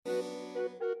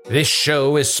This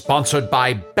show is sponsored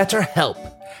by BetterHelp.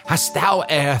 Hast thou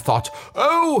e'er thought,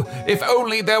 oh, if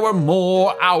only there were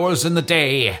more hours in the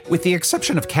day? With the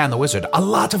exception of Can the Wizard, a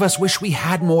lot of us wish we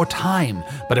had more time.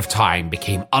 But if time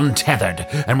became untethered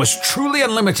and was truly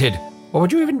unlimited, what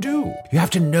would you even do? You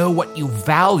have to know what you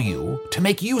value to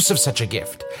make use of such a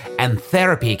gift. And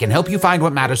therapy can help you find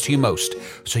what matters to you most,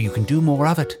 so you can do more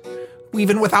of it,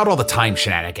 even without all the time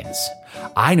shenanigans.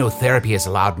 I know therapy has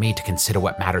allowed me to consider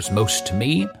what matters most to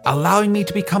me, allowing me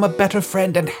to become a better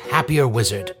friend and happier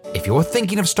wizard. If you're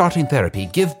thinking of starting therapy,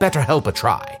 give BetterHelp a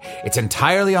try. It's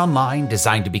entirely online,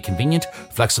 designed to be convenient,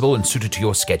 flexible, and suited to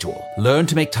your schedule. Learn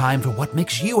to make time for what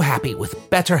makes you happy with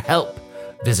BetterHelp.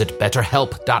 Visit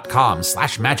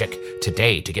betterhelp.com/magic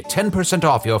today to get 10%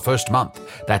 off your first month.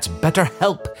 That's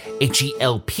BetterHelp,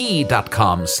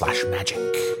 HELP.com/magic.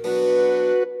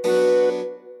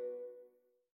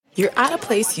 You're at a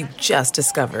place you just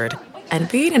discovered. And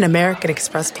being an American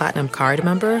Express Platinum card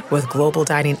member with Global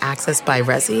Dining Access by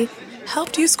Resi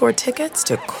helped you score tickets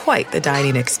to quite the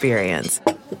dining experience.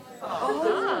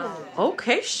 Oh,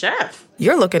 okay, chef.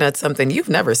 You're looking at something you've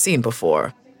never seen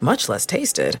before, much less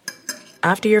tasted.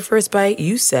 After your first bite,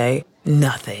 you say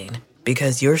nothing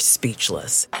because you're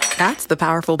speechless. That's the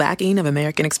powerful backing of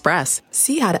American Express.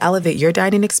 See how to elevate your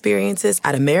dining experiences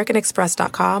at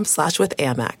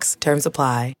americanexpress.com/with-Amex. Terms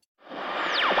apply.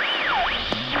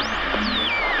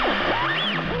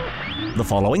 The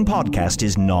following podcast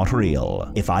is not real.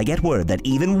 If I get word that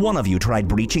even one of you tried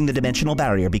breaching the dimensional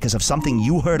barrier because of something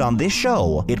you heard on this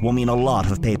show, it will mean a lot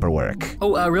of paperwork.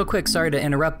 Oh, real quick, sorry to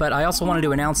interrupt, but I also wanted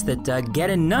to announce that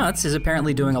Gettin' Nuts is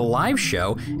apparently doing a live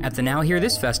show at the Now Hear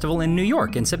This Festival in New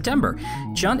York in September.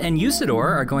 Chunt and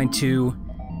Usador are going to,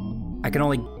 I can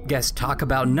only guess, talk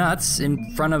about nuts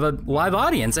in front of a live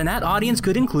audience, and that audience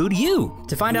could include you.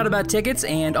 To find out about tickets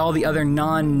and all the other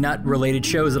non-nut related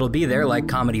shows that'll be there, like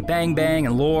Comedy Bang Bang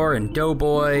and Lore and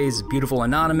Doughboys, Beautiful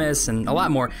Anonymous, and a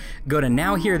lot more, go to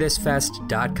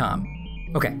nowhearthisfest.com.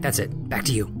 Okay, that's it. Back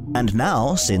to you. And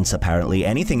now, since apparently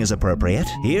anything is appropriate,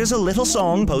 here's a little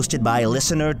song posted by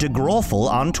listener DeGrolfel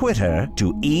on Twitter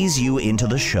to ease you into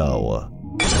the show.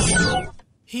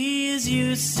 He is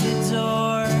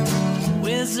Usador,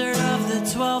 wizard of the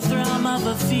 12th realm of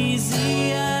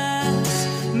Ephesians,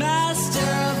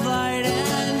 master of light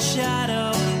and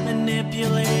shadow,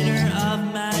 manipulator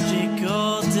of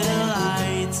magical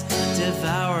delights,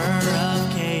 devourer of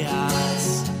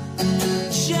chaos,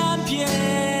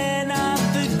 champion of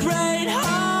the great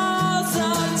halls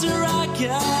of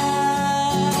Darakas.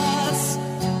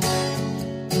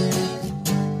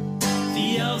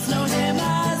 The elves know him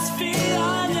as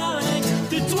Fianelic,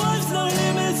 the dwarves know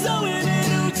him as Owen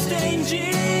and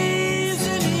Uxtanges,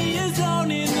 and he is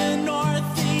known in the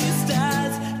northeast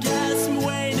as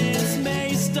Gasmwainus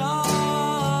Maystar.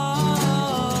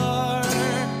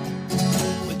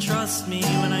 But trust me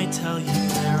when I tell you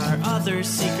there are other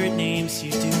secret names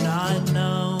you do not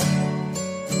know.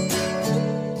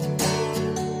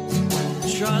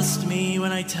 Trust me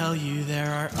when I tell you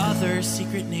there are other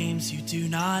secret names you do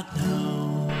not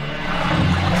know.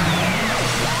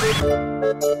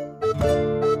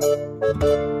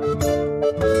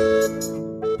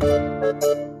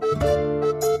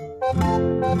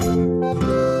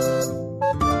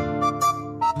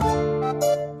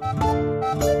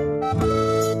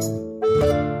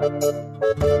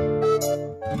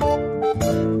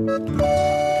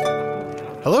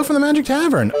 Hello from the Magic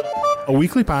Tavern, a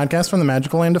weekly podcast from the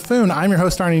magical land of Foon. I'm your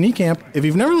host, Arnie Niekamp. If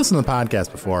you've never listened to the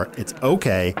podcast before, it's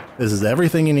okay. This is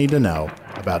everything you need to know.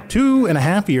 About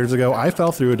 2.5 years ago, I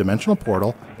fell through a dimensional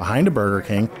portal behind a Burger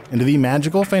King into the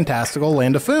magical, fantastical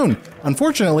land of Foon.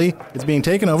 Unfortunately, it's being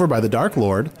taken over by the Dark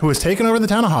Lord, who has taken over the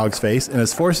town of Hogsface and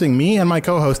is forcing me and my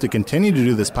co-host to continue to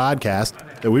do this podcast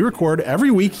that we record every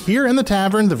week here in the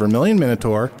tavern, the Vermilion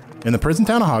Minotaur, in the prison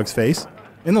town of Hogsface,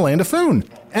 in the land of Foon.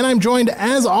 And I'm joined,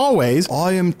 as always...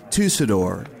 I am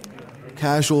Usador,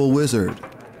 casual wizard.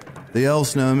 The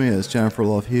elves know me as Jennifer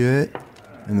Love Hewitt.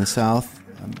 In the south,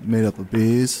 I'm made up of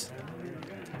bees.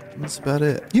 That's about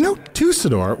it. You know,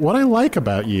 Usador, what I like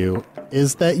about you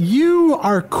is that you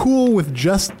are cool with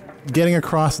just getting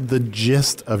across the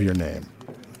gist of your name.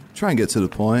 Try and get to the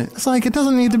point. It's like, it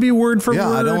doesn't need to be word for word. Yeah,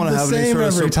 I don't want to have any sort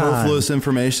of superfluous time.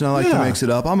 information. I like to mix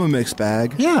it up. I'm a mixed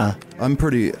bag. Yeah. I hang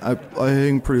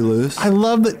pretty loose. I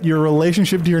love that your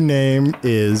relationship to your name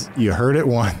is you heard it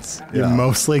once. You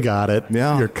mostly got it.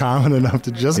 Yeah. You're confident enough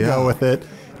to just go with it.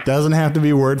 Doesn't have to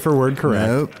be word for word correct.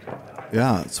 Nope.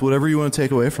 Yeah, it's whatever you want to take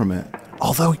away from it.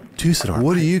 Although, Usador,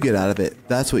 what do you get out of it?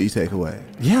 That's what you take away.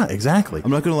 Yeah, exactly.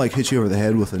 I'm not going to hit you over the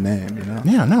head with a name, you know?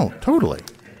 Yeah, no, totally.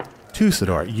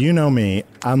 Tusador, you know me.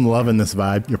 I'm loving this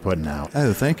vibe you're putting out.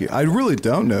 Oh, thank you. I really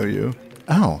don't know you.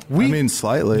 Oh,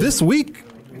 Slightly. This week,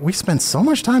 we spent so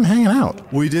much time hanging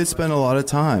out. We did spend a lot of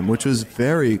time, which was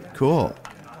very cool.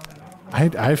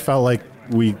 I felt like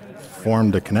we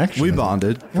formed a connection. We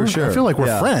bonded, for sure. I feel like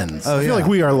we're friends. Oh, I feel like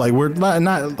we are we're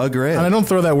not Agreed. And I don't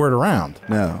throw that word around.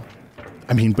 No.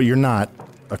 I mean, but you're not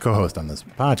a co-host on this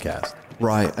podcast.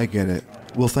 Right, I get it.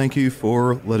 Well, thank you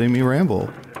for letting me ramble.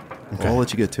 Okay. I'll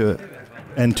let you get to it.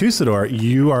 And Tusador,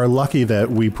 you are lucky that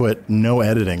we put no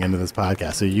editing into this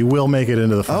podcast, so you will make it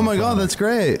into the Oh my God, that's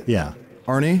great. Yeah.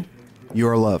 Arnie, you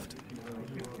are loved.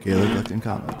 Gaelic left in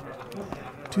comment.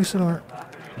 Tusador,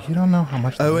 you don't know how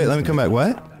much... Oh, wait, let me come back.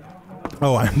 What?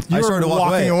 Oh, I started to walk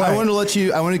away. I wanted to let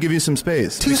you. I want to give you some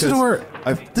space. Tusador,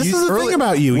 this is the thing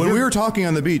about you. When we were talking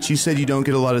on the beach, you said you don't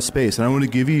get a lot of space, and I want to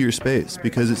give you your space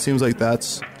because it seems like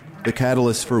that's the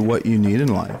catalyst for what you need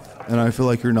in life, and I feel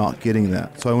like you're not getting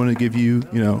that. So I want to give you,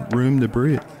 room to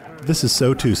breathe. This is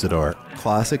so Tusador.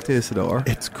 Classic Tusador.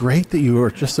 It's great that you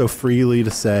are just so freely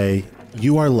to say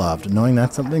you are loved, knowing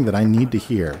that's something that I need to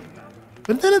hear.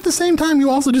 But then at the same time, you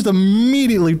also just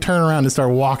immediately turn around and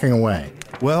start walking away.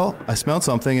 Well, I smelled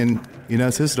something, and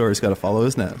Tusador's got to follow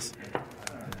his nose.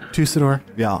 Tusador?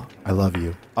 Yeah. I love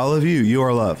you. I love you. You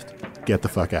are loved. Get the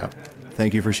fuck out.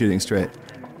 Thank you for shooting straight.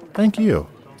 Thank you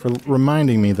for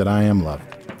reminding me that I am loved.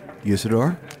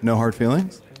 Usador, no hard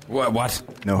feelings? What?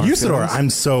 No hard Usador, feelings? I'm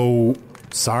so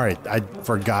sorry. I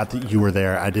forgot that you were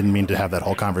there. I didn't mean to have that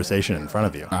whole conversation in front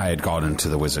of you. I had gone into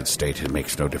the wizard state. It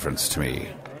makes no difference to me.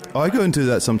 Oh, I go into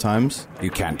that sometimes. You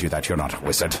can't do that. You're not a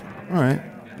wizard. All right.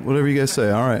 Whatever you guys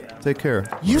say. All right. Take care.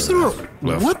 Usador,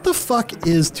 what the fuck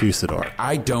is Tusador?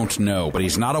 I don't know, but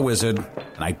he's not a wizard,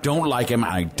 and I don't like him,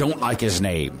 and I don't like his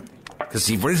name. Because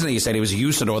originally he said he was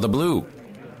Usador the Blue,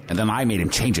 and then I made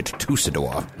him change it to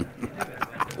Tusador.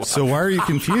 So why are you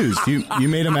confused? You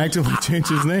made him actively change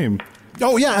his name.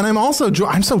 Oh, yeah, and I'm so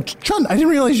Chun, I didn't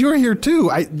realize you were here, too.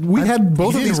 We had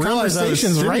both of these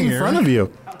conversations right in front of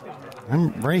you.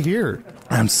 I'm right here.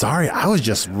 I'm sorry. I was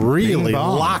just really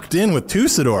locked in with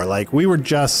Tusador. Like, we were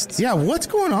just... Yeah, what's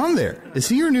going on there? Is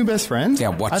he your new best friend? Yeah,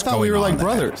 what's I thought we going were on like there?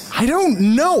 brothers. I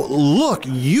don't know. Look,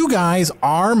 you guys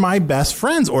are my best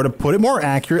friends. Or to put it more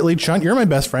accurately, Chunt, you're my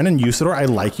best friend, and Usador, I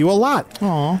like you a lot.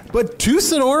 Aw. But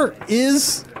Tusador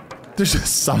is... There's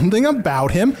just something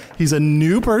about him. He's a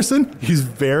new person. He's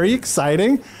very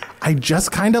exciting. I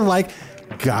just kind of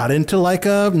got into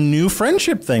a new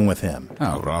friendship thing with him.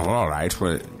 Oh, well, all right.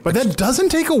 But that doesn't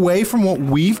take away from what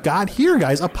we've got here,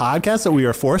 guys. A podcast that we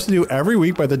are forced to do every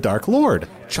week by the Dark Lord.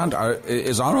 Chunt,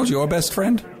 is Arnold your best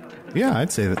friend? Yeah,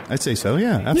 I'd say that. I'd say so.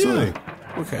 Yeah, absolutely.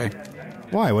 Okay.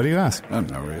 Why? What do you ask? No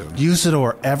reason.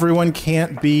 Usador, everyone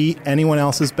can't be anyone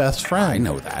else's best friend. I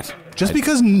know that. Just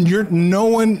because you're no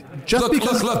one...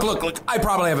 Look. I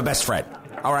probably have a best friend.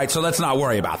 All right, so let's not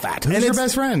worry about that. Who's your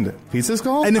best friend? Pizza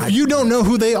Skull? And if you don't know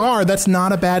who they are, that's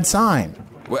not a bad sign.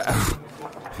 Well,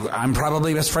 I'm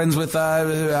probably best friends with...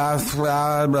 Can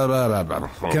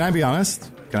I be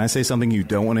honest? Can I say something you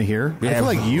don't want to hear? Yeah. I feel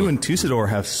like you and Tusador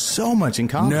have so much in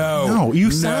common. No,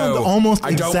 you sound almost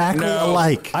exactly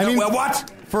alike. I mean,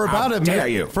 what? For about a dare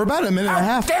minute, you? For about a minute and a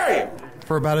half. How dare you?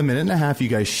 For about a minute and a half, you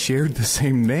guys shared the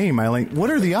same name. What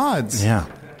are the odds? Yeah.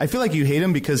 I feel like you hate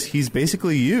him because he's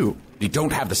basically you. You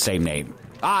don't have the same name.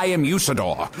 I am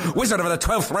Usador, wizard of the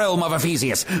 12th realm of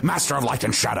Ephesius, master of light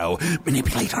and shadow,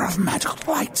 manipulator of magical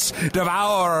lights,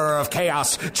 devourer of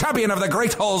chaos, champion of the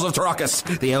great halls of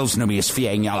Tarakas. The elves know me as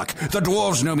Fiang Yalak, the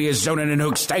dwarves know me as Zonin and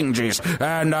Hoogstanges,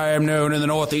 and I am known in the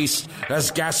northeast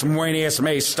as Gasmuenius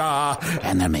Maystar,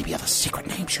 and there may be other secret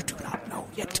names you do not know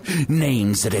yet.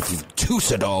 Names that if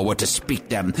Tusador were to speak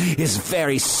them, his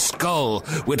very skull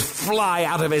would fly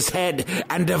out of his head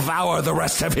and devour the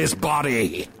rest of his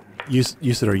body.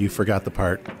 Usador, you forgot the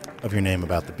part of your name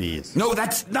about the bees. No,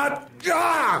 that's not...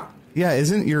 Ah! Yeah,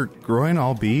 isn't your groin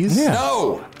all bees? Yeah.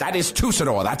 No, that is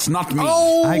Tusador. That's not me.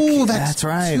 Oh, that's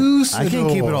right. Tusador. I can't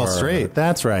keep it all straight.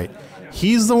 That's right.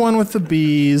 He's the one with the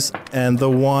bees and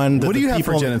the one that What do you the have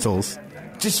for people... genitals?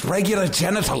 Just regular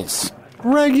genitals.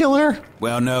 Regular.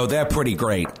 Well, no, they're pretty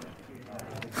great.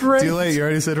 Great. Too late, you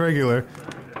already said regular.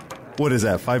 What is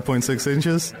that, 5.6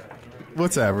 inches?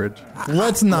 What's average?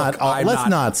 Let's not say. I'm Let's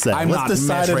not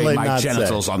decidedly measuring my not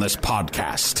genitals say. on this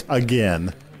podcast.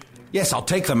 Again. Yes, I'll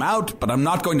take them out, but I'm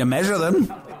not going to measure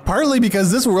them. Partly because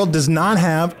this world does not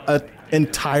have an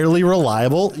entirely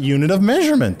reliable unit of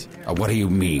measurement. What do you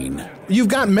mean? You've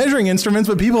got measuring instruments,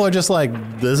 but people are just like,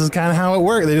 this is kind of how it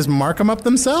works. They just mark them up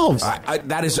themselves.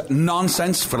 That is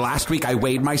nonsense. For last week, I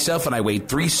weighed myself, and I weighed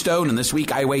 3 stone, and this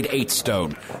week I weighed 8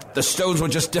 stone. The stones were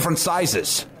just different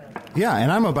sizes. Yeah,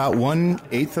 and I'm about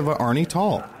 1/8 of an Arnie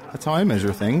tall. That's how I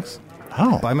measure things.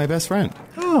 Oh. By my best friend.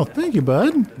 Oh, thank you,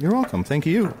 bud. You're welcome. Thank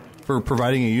you for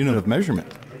providing a unit of measurement.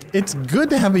 It's good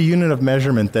to have a unit of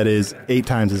measurement that is 8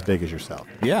 times as big as yourself.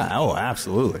 Yeah, oh,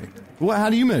 absolutely. Well, how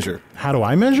do you measure? How do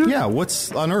I measure? Yeah,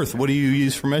 what's on Earth? What do you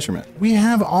use for measurement? We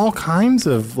have all kinds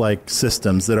of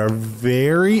systems that are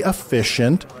very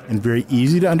efficient and very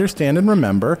easy to understand and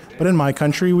remember, but in my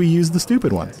country we use the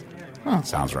stupid ones. Huh.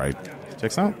 Sounds right.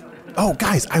 Checks out. Oh,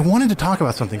 guys, I wanted to talk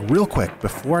about something real quick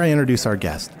before I introduce our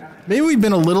guest. Maybe we've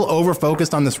been a little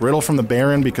over-focused on this riddle from the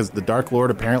Baron because the Dark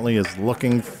Lord apparently is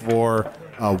looking for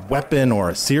a weapon or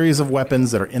a series of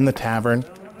weapons that are in the tavern.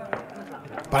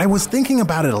 But I was thinking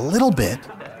about it a little bit,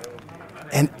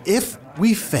 and if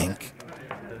we think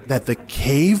that the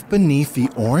cave beneath the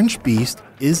Orange Beast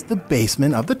is the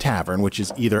basement of the tavern, which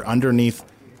is either underneath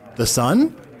the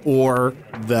sun or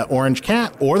the Orange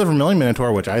Cat or the Vermilion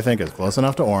Minotaur, which I think is close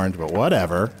enough to orange, but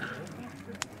whatever,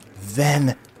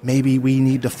 then maybe we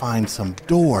need to find some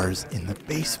doors in the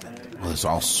basement. Well, there's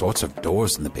all sorts of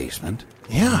doors in the basement.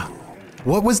 Yeah.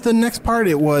 What was the next part?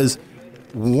 It was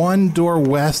 1 door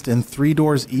west and 3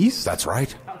 doors east? That's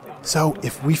right. So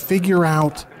if we figure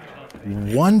out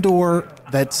 1 door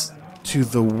that's to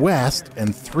the west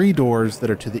and 3 doors that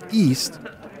are to the east,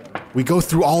 we go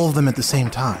through all of them at the same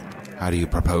time. How do you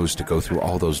propose to go through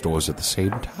all those doors at the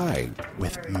same time?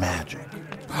 With magic.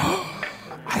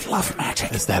 I love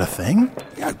magic. Is that a thing?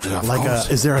 Yeah, of Like course.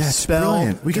 is there a That's spell?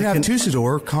 brilliant. We can have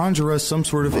Tusador conjure us some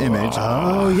sort of image.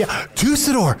 Oh, yeah.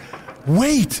 Tusador!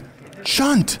 Wait!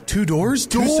 Chunt! 2 doors?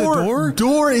 Door! Tusador?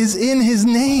 Door is in his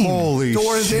name! Holy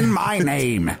Doors shit. in my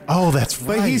name. Oh, that's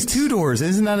right. But he's 2 doors.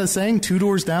 Isn't that a saying? 2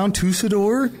 doors down,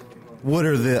 Tusador? What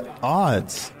are the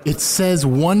odds? It says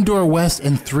 1 door west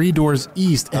and 3 doors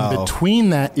east, and between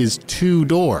that is 2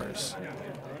 doors.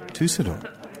 Tusador.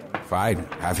 Fine.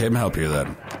 Have him help you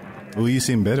then. Well, you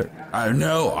seem bitter.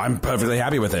 No, I'm perfectly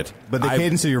happy with it. But the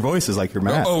cadence of your voice is like you're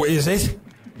mad. Oh, is it?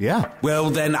 Yeah. Well,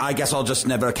 then I guess I'll just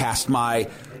never cast my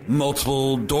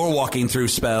multiple door walking through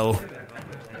spell.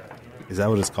 Is that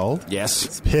what it's called? Yes.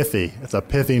 It's pithy. It's a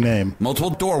pithy name. Multiple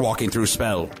door walking through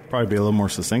spell. Probably be a little more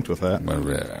succinct with that.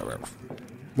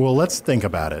 Well, let's think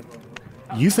about it.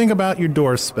 You think about your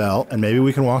door spell, and maybe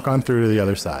we can walk on through to the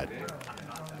other side.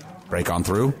 Break on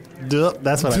through? Duh,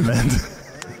 that's what I meant.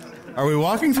 Are we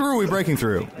walking through or are we breaking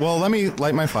through? Well, let me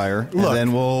light my fire, and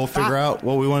then we'll figure out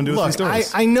what we want to do with these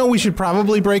doors. I know we should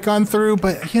probably break on through,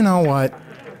 but you know what?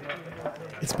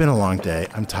 It's been a long day.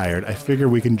 I'm tired. I figure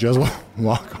we can just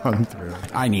walk on through.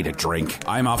 I need a drink.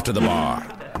 I'm off to the bar.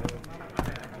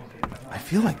 I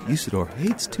feel like Usador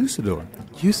hates Tusador.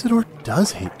 Usador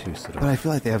does hate Tusador. But I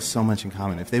feel like they have so much in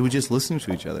common. If they would just listen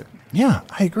to each other. Yeah,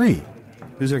 I agree.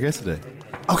 Who's our guest today?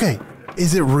 Okay,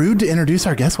 is it rude to introduce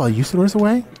our guest while Usador's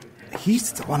away?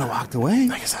 He's the one who walked away.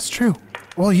 I guess that's true.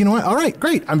 Well, you know what? All right,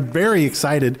 great. I'm very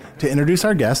excited to introduce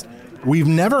our guest. We've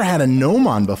never had a gnome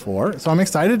on before, so I'm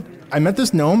excited. I met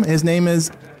this gnome. His name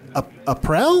is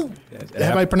April?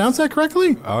 Have I pronounced that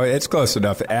correctly? Oh, it's close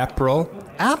enough. April.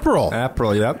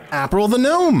 April, yep. April the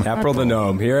gnome. April the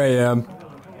gnome. Here I am.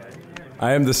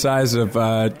 I am the size of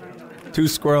 2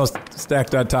 squirrels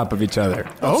stacked on top of each other.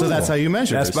 Oh, so that's how you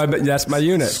measure this. That's my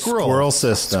unit. Squirrel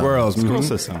system. Squirrels. Squirrel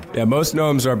system. Yeah, most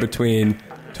gnomes are between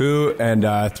 2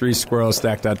 and 3 squirrels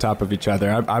stacked on top of each other.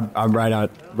 I'm right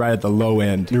at the low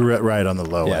end. You're right on the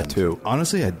low Yeah, end. 2.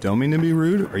 Honestly, I don't mean to be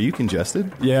rude. Are you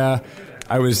congested? Yeah,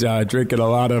 I was drinking a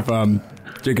lot of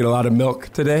milk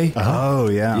today. Oh,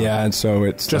 yeah. Yeah, and so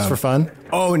it's Just for fun?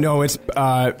 Oh no, it's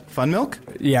Fun milk?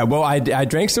 yeah. Well, I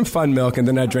drank some fun milk and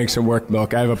then I drank some work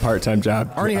milk. I have a part-time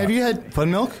job. Arnie, have you had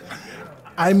fun milk?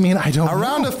 I mean, I don't A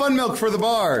round know. of fun milk for the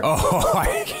bar. Oh,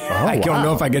 I don't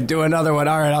know if I could do another one.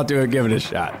 All right, I'll do it. Give it a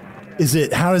shot.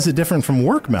 How is it different from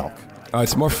work milk? Oh,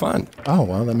 it's more fun. Oh,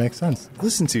 well, that makes sense.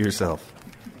 Listen to yourself.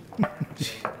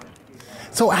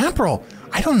 So, April,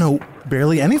 I don't know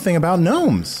barely anything about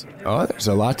gnomes. Oh, there's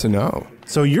a lot to know.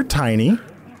 So you're tiny,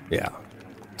 Yeah,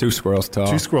 2 squirrels tall.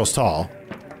 2 squirrels tall,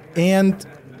 and,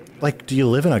 do you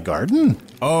live in a garden?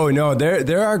 Oh no,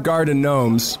 there are garden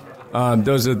gnomes.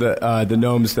 Those are the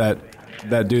gnomes that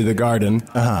do the garden.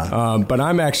 But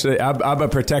I'm a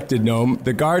protected gnome.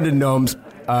 The garden gnomes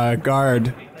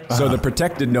guard, so the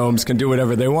protected gnomes can do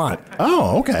whatever they want.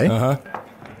 Oh, okay.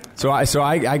 So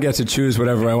I get to choose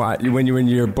whatever I want. When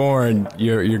you're born,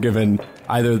 you're given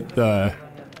either the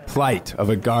plight of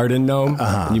a garden gnome,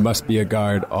 and you must be a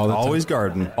guard all the time. Always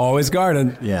garden. Always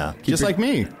garden. Yeah. Just like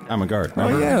me. I'm a guard.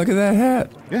 Oh yeah, look at that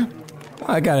hat. Yeah.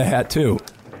 I got a hat too.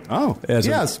 Oh,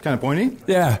 Yeah, it's kind of pointy.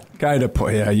 Yeah, kind of.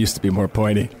 Yeah, I used to be more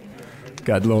pointy.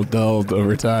 Got a little dulled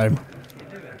over time.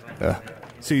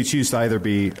 So you choose to either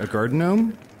be a garden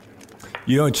gnome?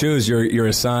 You don't choose, you're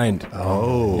assigned.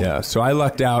 Oh. Yeah, so I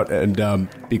lucked out, and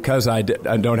because I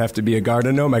don't have to be a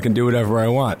garden gnome, I can do whatever I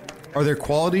want. Are there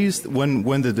qualities, when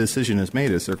the decision is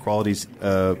made, is there qualities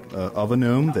of a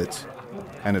gnome that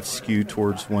kind of skew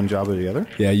towards one job or the other?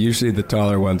 Yeah, usually the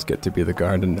taller ones get to be the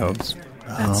garden gnomes.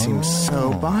 That seems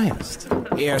so biased.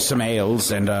 Here's some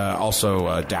ales, and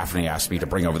also Daphne asked me to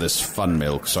bring over this fun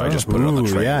milk, so I just put it on the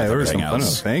tray Yeah, with there was everything some fun.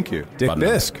 else. Thank you. Dick Fun.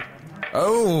 Bisque.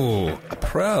 Oh,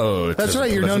 proud. That's It's a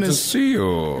right, you're pleasure known to as- see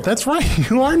you. That's right.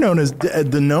 You are known as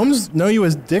the gnomes know you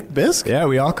as Dick Bisque. Yeah,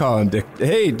 we all call him Dick.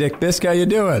 Hey, Dick Bisque, how you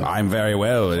doing? I'm very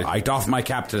well. I doff my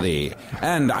cap to thee,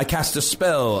 and I cast a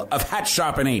spell of hat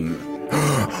sharpening.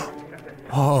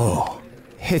 Oh,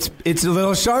 it's a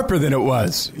little sharper than it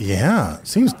was. Yeah,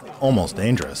 seems almost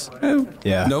dangerous.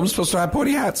 Yeah, Gnome's supposed to have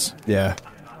pointy hats. yeah.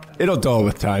 It'll dull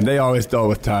with time. They always dull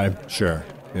with time. Sure.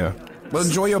 Yeah. Well,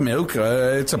 enjoy your milk.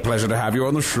 It's a pleasure to have you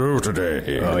on the show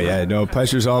today. Oh yeah, no,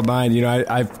 pleasure's all mine. You know,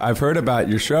 I've heard about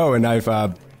your show, and I've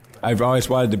always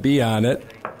wanted to be on it.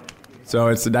 So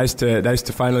it's nice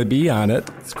to finally be on it.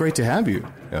 It's great to have you.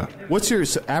 Yeah. What's your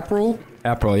April?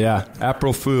 April, yeah,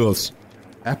 April Fools.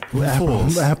 April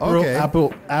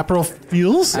April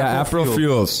Fuels? Yeah, April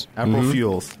Fuels. April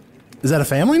Fuels. Is that a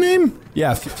family name?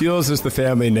 Yeah, Fuels is the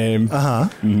family name. Uh-huh.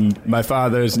 My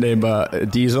father's name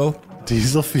Diesel.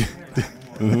 Diesel Fuel.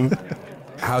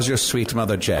 How's your sweet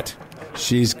mother, Jet?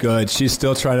 She's good. She's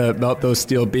still trying to melt those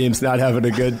steel beams. Not having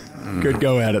a good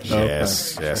go at it though.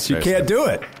 Yes. She can't do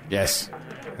it. Yes.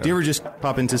 Do you ever just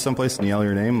pop into someplace and yell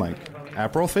your name like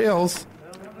April Fails?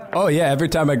 Oh yeah, every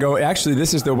time I go. Actually,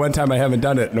 this is the one time I haven't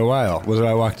done it in a while. Was when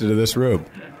I walked into this room.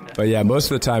 But yeah,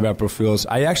 most of the time, April Fools.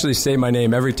 I actually say my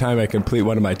name every time I complete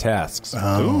one of my tasks.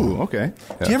 Ooh, okay.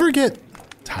 Do you ever get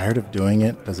tired of doing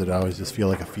it? Does it always just feel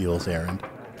like a Fuels errand?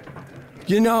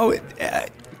 You know,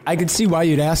 I can see why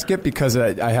you'd ask it because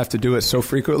I have to do it so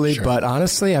frequently. Sure. But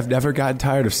honestly, I've never gotten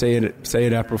tired of saying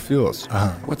April Fools.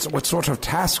 What sort of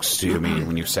tasks do you mean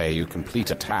when you say you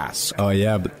complete a task? Oh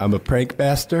yeah, but I'm a prank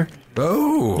bastard.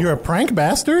 Oh. You're a prank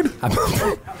bastard?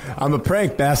 I'm a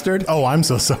prank bastard. Oh, I'm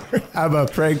so sorry. I'm a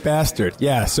prank bastard.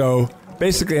 Yeah, so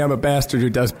basically I'm a bastard who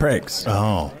does pranks.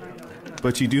 Oh.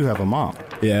 But you do have a mom.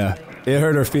 Yeah. It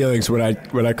hurt her feelings when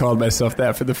I called myself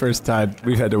that for the first time.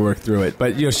 We've had to work through it.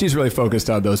 But, you know, she's really focused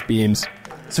on those beams.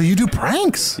 So you do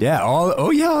pranks? Yeah, all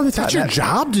the time. That's your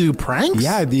job to do pranks?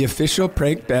 Yeah, the official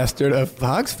prank bastard of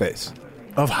Hogsface.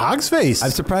 Of Hogsface?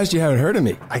 I'm surprised you haven't heard of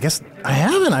me. I guess I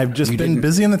haven't. I've just been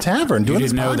busy in the tavern doing You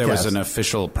this didn't know podcast. there was an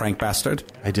official prank bastard?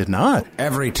 I did not.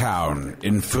 Every town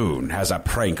in Foon has a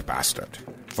prank bastard.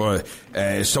 For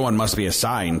someone must be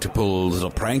assigned to pull little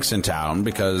pranks in town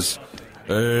because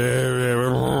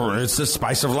it's the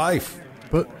spice of life.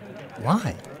 But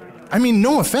why? I mean,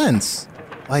 no offense.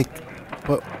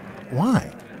 But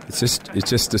why? It's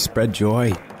just to spread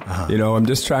joy. You know, I'm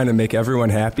just trying to make everyone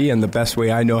happy, and the best way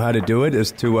I know how to do it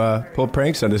is to pull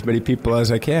pranks on as many people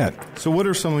as I can. So what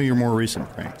are some of your more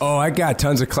recent pranks? Oh, I got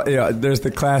tons of... there's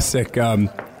the classic,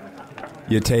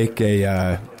 you take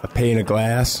a pane of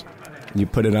glass, and you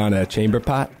put it on a chamber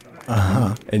pot.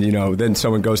 Uh-huh. And, you know, then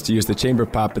someone goes to use the chamber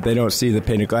pot, but they don't see the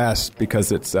pane of glass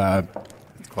because it's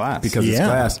glass. Because it's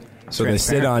glass. So they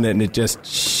sit on it, and it just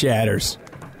shatters.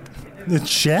 It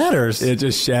shatters? It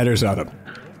just shatters on them.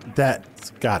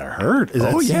 That's gotta hurt.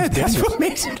 Oh, yeah, that's what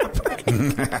makes it a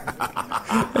prank.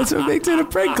 That's what makes it a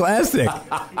prank classic.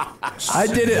 I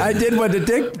did one to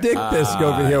Dick Bisque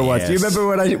over here once. Do you remember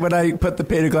when I put the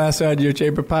pane of glass on your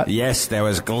chamber pot? Yes, there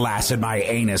was glass in my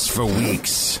anus for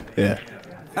weeks. Yeah.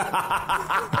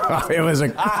 It was a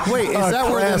Wait, is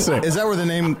classic. that where the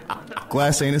name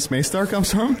Glass Anus Maystar comes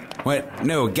from? What?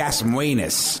 No,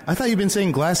 gasmanus. I thought you've been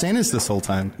saying Glass Anus this whole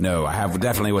time. No, I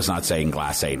definitely was not saying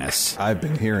glass anus. I've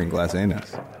been hearing Glass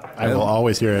Anus. I will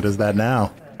always hear it as that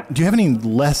now. Do you have any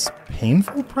less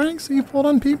painful pranks that you pulled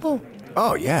on people?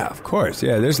 Oh, yeah, of course.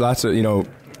 Yeah, there's lots of,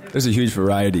 there's a huge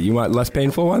variety. You want less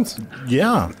painful ones?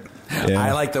 Yeah.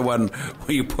 I like the one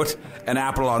where you put an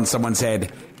apple on someone's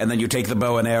head and then you take the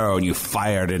bow and arrow and you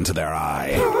fire it into their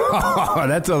eye. Oh,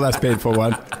 that's a less painful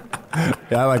one.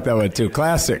 Yeah, I like that one too.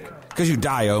 Classic. Because you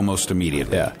die almost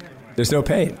immediately. Yeah. There's no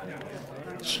pain.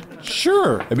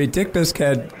 Sure. I mean, Dick Bisque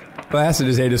had glass in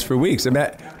his anus for weeks.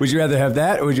 Would you rather have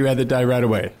that or would you rather die right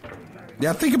away?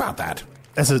 Yeah, think about that.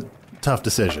 That's a tough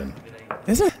decision.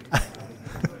 Is it?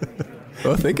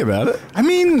 Well, think about it. I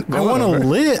mean, I want to whatever.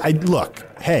 live. Look,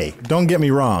 hey, don't get me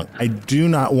wrong. I do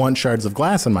not want shards of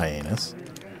glass in my anus.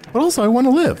 But also, I want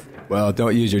to live. Well,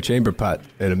 don't use your chamber pot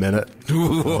in a minute.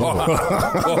 Oh,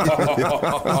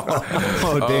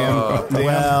 damn.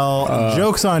 Well,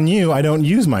 joke's on you. I don't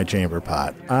use my chamber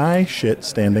pot. I shit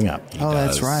standing up. Oh,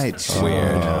 that's right.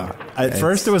 Weird. At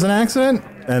first it was an accident,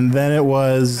 and then it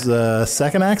was a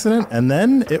second accident, and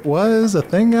then it was a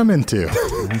thing I'm into.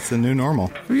 It's the new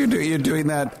normal. You're doing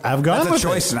that. I've gone That's with a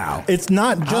choice it. now. It's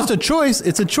not just a choice.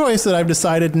 It's a choice that I've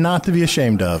decided not to be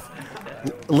ashamed of.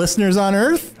 Listeners on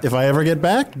Earth, if I ever get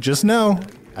back, just know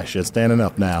I shit standing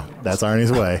up now. That's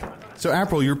Arnie's way. So,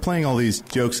 April, you're playing all these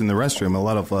jokes in the restroom, a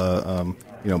lot of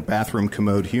bathroom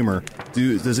commode humor.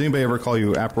 Does anybody ever call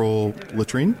you April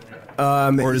Latrine?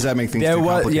 Or does that make things too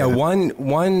complicated?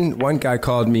 One guy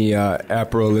called me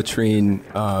April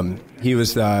Latrine. He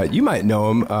was, you might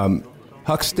know him,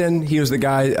 Huxton. He was the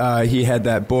guy, he had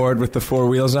that board with the 4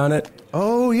 wheels on it.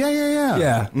 Oh, yeah.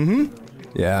 Yeah. Mm-hmm.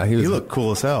 Yeah, he looked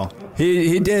cool as hell.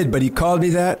 He did, but he called me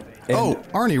that. Oh,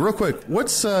 Arnie, real quick,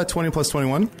 what's 20 plus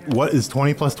 21? What is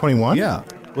 20 plus 21? Yeah.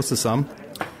 What's the sum?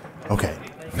 Okay.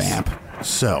 Vamp.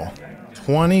 So,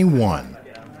 21,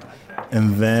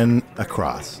 and then a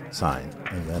cross sign,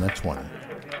 and then a 20,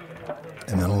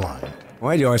 and then a line.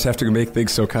 Why do you always have to make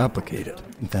things so complicated?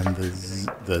 Then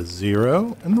the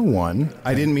 0 and the 1.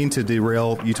 I didn't mean to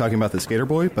derail you talking about the skater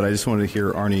boy, but I just wanted to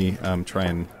hear Arnie try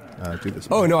and do this.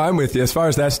 Oh no, I'm with you. As far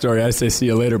as that story, I say see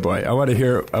you later, boy. I want to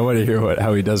hear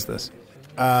how he does this.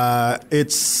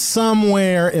 It's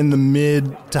somewhere in the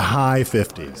mid to high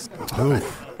 50s.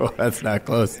 Oof. Oh, that's not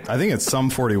close. I think it's some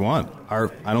 41. I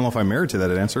don't know if I'm married to that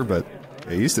answer, but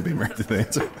I used to be married to the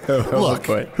answer. Look,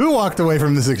 who walked away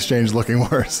from this exchange looking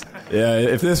worse? Yeah,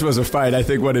 if this was a fight, I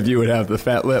think one of you would have the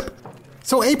fat lip.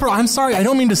 So, April, I'm sorry. I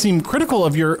don't mean to seem critical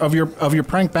of your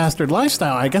prank bastard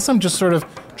lifestyle. I guess I'm just sort of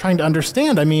trying to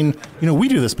understand. I mean, we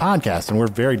do this podcast, and we're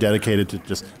very dedicated to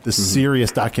just this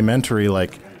serious documentary,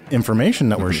 information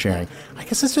that we're sharing. I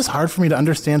guess it's just hard for me to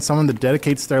understand someone that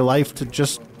dedicates their life to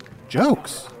just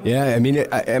jokes. Yeah, I mean,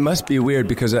 it must be weird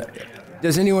because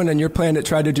does anyone on your planet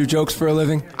try to do jokes for a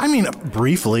living? I mean,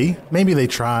 briefly. Maybe they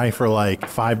try for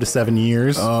 5 to 7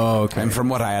 years. Oh, okay. And from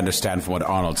what I understand, from what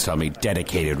Arnold's telling me,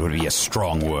 dedicated would be a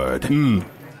strong word.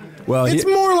 Well, it's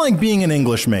more like being an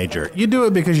English major. You do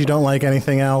it because you don't like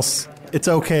anything else. It's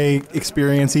okay,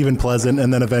 experience, even pleasant,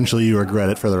 and then eventually you regret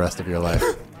it for the rest of your life.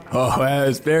 Oh,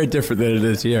 it's very different than it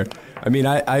is here. I mean,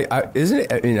 isn't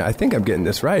it? I mean, I think I'm getting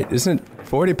this right. Isn't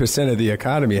 40% of the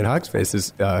economy in Hogsface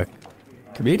is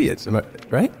comedians? Am I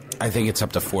right? I think it's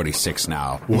up to 46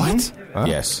 now. What? Huh?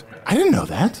 Yes. I didn't know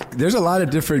that. There's a lot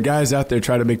of different guys out there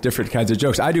trying to make different kinds of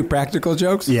jokes. I do practical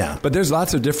jokes. Yeah. But there's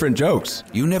lots of different jokes.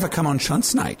 You never come on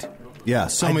Chunt's night. Yeah,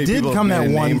 so I many did people come have that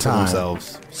made a one name for time.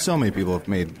 themselves. So many people have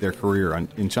made their career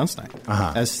in Chunt's Night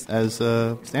as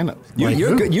stand-ups.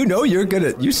 You're good. You're good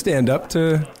at. You stand up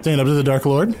to the Dark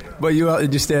Lord. But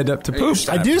you stand up to poop.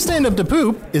 I do stand up to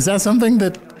poop. Is that something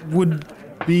that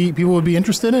people would be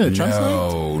interested in at Chunt's Night?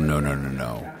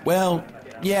 No. Well,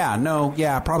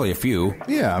 yeah, probably a few.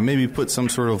 Yeah, maybe put some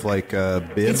sort of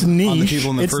bib It's on the niche.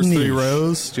 people in the It's first 3 niche.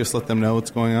 rows. Just let them know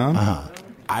what's going on.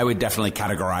 I would definitely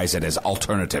categorize it as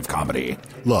alternative comedy.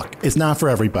 Look, it's not for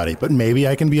everybody, but maybe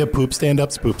I can be a poop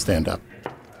stand-up's poop stand-up.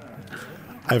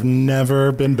 I've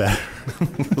never been better.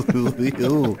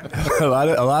 a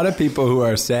lot of people who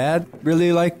are sad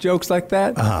really like jokes like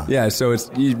that. Yeah, so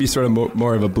you'd be sort of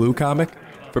more of a blue comic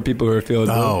for people who are feeling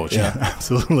blue. Oh, yeah,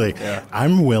 absolutely. Yeah.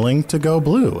 I'm willing to go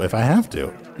blue if I have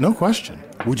to. No question.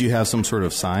 Would you have some sort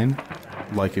of sign?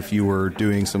 Like if you were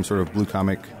doing some sort of blue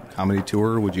comedy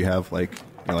tour, would you have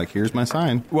here's my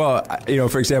sign? Well,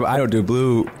 for example, I don't do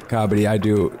blue comedy. I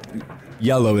do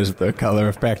yellow is the color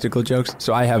of practical jokes.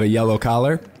 So I have a yellow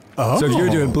collar. Oh. So if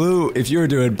you're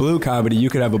doing blue comedy, you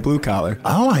could have a blue collar.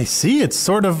 Oh, I see. It's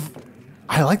sort of...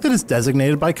 I like that it's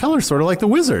designated by color, sort of like the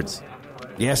Wizards.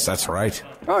 Yes, that's right.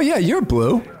 Oh, yeah, you're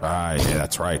blue. Yeah,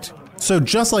 that's right. So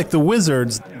just like the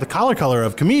Wizards, the collar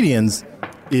of comedians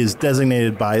is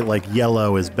designated by,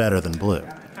 yellow is better than blue.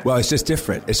 Well, it's just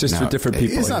different. It's just for different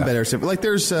people. It's not better.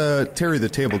 There's Terry the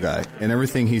Table Guy, and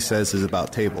everything he says is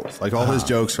about tables. All his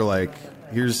jokes are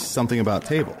here's something about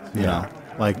tables. You know?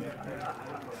 Like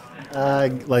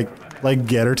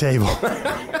get her table.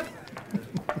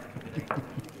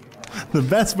 The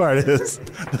best part is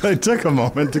that I took a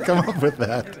moment to come up with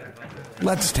that.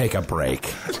 Let's take a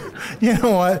break. You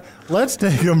know what? Let's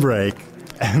take a break,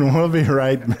 and we'll be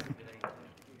right back.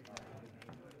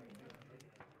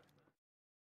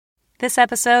 This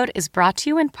episode is brought to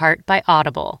you in part by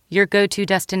Audible, your go-to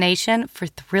destination for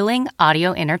thrilling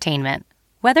audio entertainment.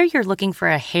 Whether you're looking for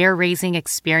a hair-raising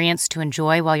experience to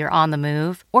enjoy while you're on the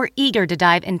move or eager to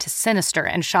dive into sinister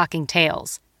and shocking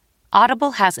tales,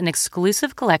 Audible has an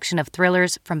exclusive collection of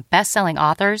thrillers from best-selling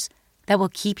authors that will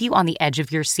keep you on the edge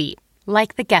of your seat,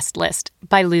 like The Guest List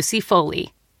by Lucy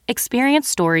Foley. Experience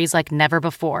stories like never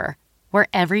before, where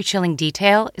every chilling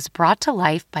detail is brought to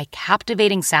life by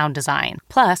captivating sound design.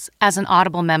 Plus, as an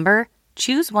Audible member,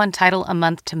 choose one title a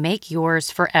month to make yours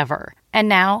forever. And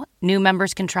now, new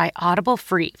members can try Audible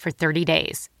free for 30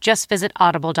 days. Just visit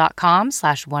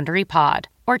audible.com/WonderyPod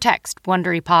or text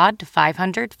WonderyPod to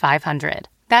 500-500.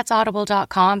 That's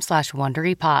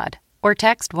audible.com/WonderyPod or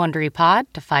text WonderyPod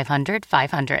to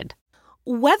 500-500.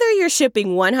 Whether you're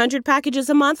shipping 100 packages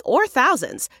a month or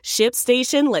thousands,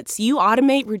 ShipStation lets you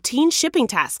automate routine shipping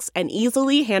tasks and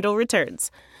easily handle returns.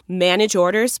 Manage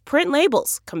orders, print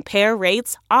labels, compare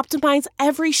rates, optimize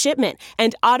every shipment,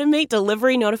 and automate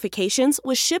delivery notifications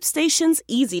with ShipStation's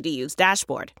easy-to-use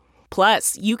dashboard.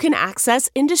 Plus, you can access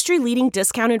industry-leading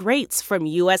discounted rates from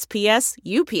USPS,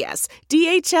 UPS,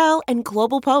 DHL, and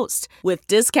Global Post, with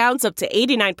discounts up to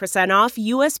 89% off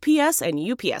USPS and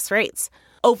UPS rates.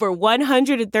 Over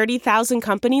 130,000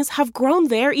 companies have grown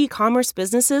their e-commerce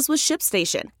businesses with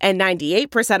ShipStation, and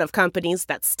 98% of companies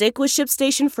that stick with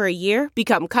ShipStation for a year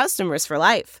become customers for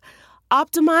life.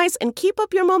 Optimize and keep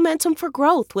up your momentum for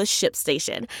growth with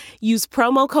ShipStation. Use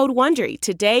promo code WONDERY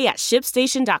today at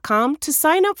ShipStation.com to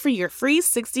sign up for your free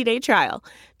 60-day trial.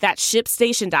 That's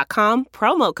ShipStation.com,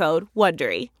 promo code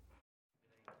WONDERY.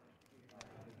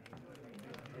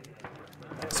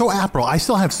 So, April, I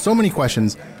still have so many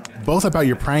questions, both about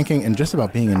your pranking and just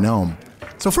about being a gnome.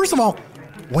 So first of all,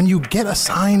 when you get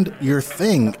assigned your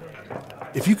thing,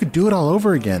 if you could do it all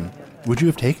over again, would you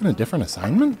have taken a different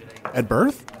assignment at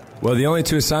birth? Well, the only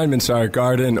two assignments are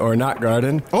garden or not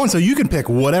garden. Oh, and so you can pick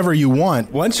whatever you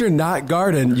want. Once you're not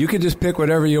garden, you can just pick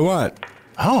whatever you want.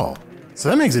 Oh, so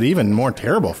that makes it even more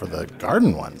terrible for the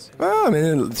garden ones. Well, I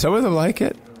mean, some of them like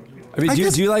it. I mean,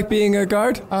 do you like being a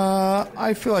guard?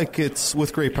 I feel like it's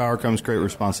with great power comes great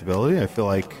responsibility. I feel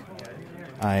like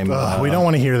we don't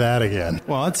want to hear that again.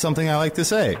 Well, it's something I like to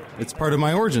say. It's part of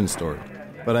my origin story.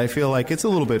 But I feel like it's a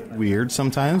little bit weird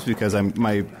sometimes because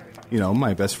my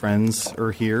best friends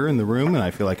are here in the room, and I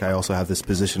feel like I also have this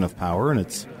position of power, and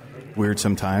it's weird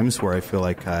sometimes where I feel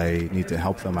like I need to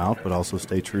help them out, but also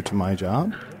stay true to my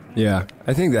job. Yeah,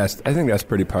 I think that's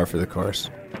pretty par for the course.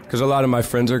 Because a lot of my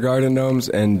friends are garden gnomes,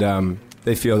 and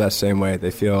they feel that same way. They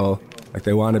feel like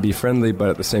they want to be friendly, but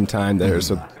at the same time,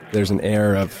 there's an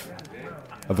air of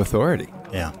authority.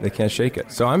 Yeah, they can't shake it.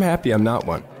 So I'm happy I'm not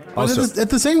one. But at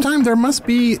the same time, there must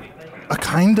be a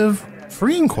kind of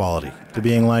freeing quality to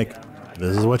being like,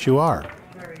 this is what you are.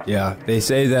 Yeah, they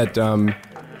say that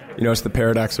it's the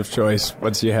paradox of choice.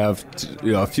 Once you have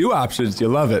a few options, you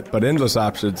love it, but endless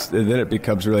options, then it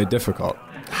becomes really difficult.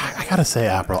 I gotta say,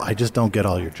 April, I just don't get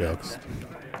all your jokes.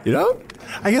 You don't?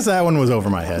 I guess that one was over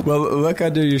my head. Well, look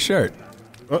under your shirt.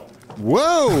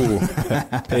 Whoa!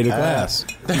 Pane of glass.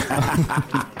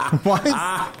 Why?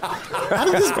 How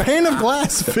did this pane of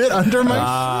glass fit under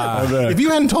my shirt? If you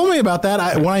hadn't told me about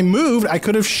that, when I moved, I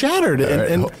could have shattered it.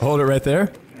 And hold it right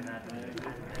there.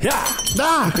 Yeah!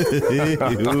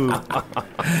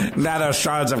 Now there's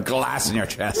shards of glass in your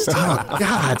chest. Oh,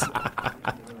 God.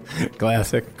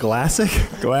 Classic. Classic?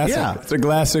 Classic. Yeah. It's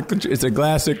a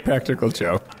classic practical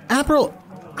joke. April,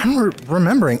 I'm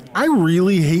remembering, I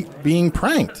really hate being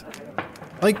pranked.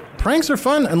 Like, pranks are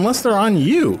fun unless they're on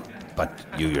you. But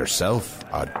you yourself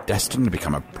are destined to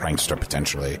become a prankster,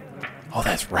 potentially. Oh,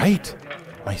 that's right.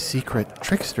 My secret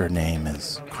trickster name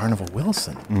is Carnival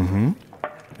Wilson. Mm-hmm.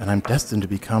 And I'm destined to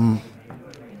become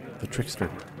the trickster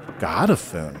god of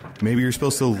Foon. Maybe you're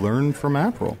supposed to learn from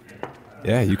April.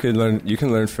 Yeah, you can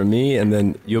learn from me, and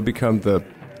then you'll become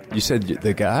you said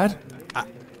the god?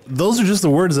 Those are just the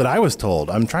words that I was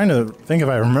told. I'm trying to think if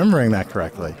I'm remembering that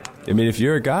correctly. I mean, if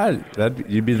you're a god,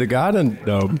 you'd be the god and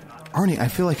gnome. Arnie, I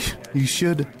feel like you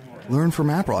should learn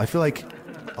from April. I feel like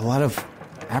a lot of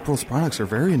April's products are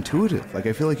very intuitive. Like,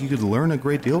 I feel like you could learn a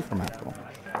great deal from April.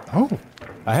 Oh.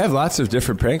 I have lots of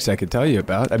different pranks I could tell you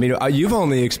about. I mean, you've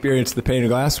only experienced the pane of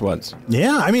glass ones.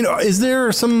 Yeah, I mean, is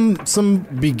there some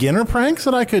beginner pranks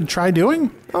that I could try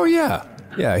doing? Oh, yeah.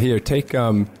 Yeah, here, take,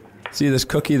 see this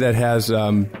cookie that has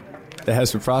some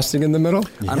frosting in the middle?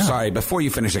 Yeah. I'm sorry, before you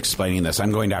finish explaining this,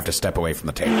 I'm going to have to step away from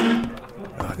the table.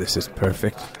 Oh, this is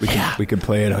perfect. We can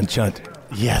play it on Chunt.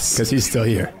 Yes. Because he's still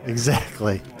here.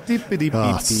 Exactly.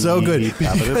 Oh, so good.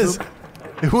 Because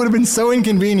it would have been so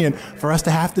inconvenient for us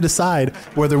to have to decide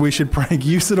whether we should prank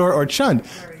Usador or Chunt.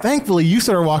 Thankfully,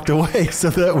 Usador walked away so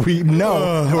that we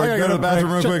know. I gotta go to the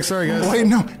bathroom real quick. Sorry, guys. Wait,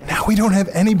 no. Now we don't have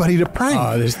anybody to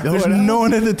prank. There's no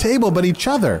one at the table but each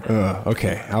other.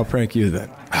 Okay, I'll prank you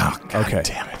then. Oh, God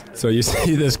damn it. So you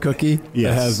see this cookie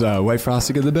Yes. that has white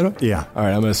frosting in the middle? Yeah. All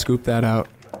right, I'm going to scoop that out.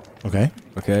 Okay.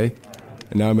 Okay.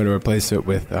 And now I'm going to replace it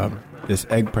with this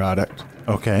egg product.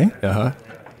 Okay. Uh-huh.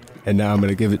 And now I'm going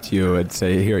to give it to you and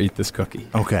say, here, eat this cookie.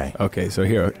 Okay. Okay, so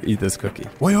here, eat this cookie.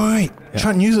 Wait. Yeah.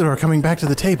 Chunt and Usador are coming back to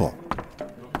the table.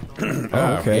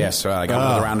 Okay. Yes, I got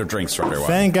another round of drinks for everyone.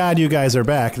 Thank God you guys are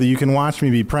back, that you can watch me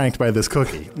be pranked by this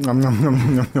cookie. Nom, nom,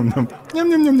 nom, nom, nom, nom. Nom,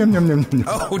 nom, nom, nom, nom, nom, nom.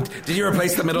 Oh, did you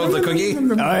replace the middle of the cookie?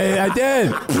 I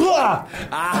did.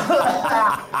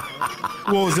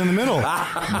 What was in the middle?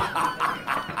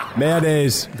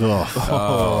 Mayonnaise.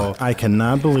 Oh. I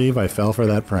cannot believe I fell for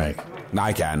that prank.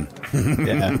 I can.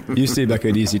 Yeah, you seem like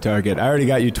an easy target. I already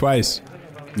got you twice.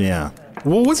 Yeah.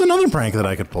 Well, what's another prank that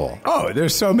I could pull? Oh,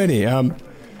 there's so many.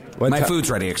 My food's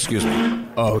ready, excuse me.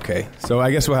 Oh, okay. So I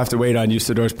guess we'll have to wait on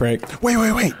Usador's prank. Wait.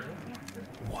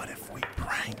 What if we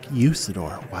prank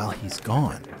Usador while he's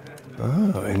gone?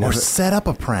 Oh, Or set up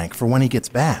a prank for when he gets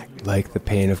back. Like the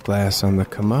pane of glass on the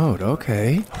commode.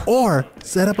 Okay. Or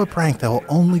set up a prank that will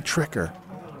only trigger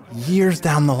years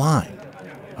down the line.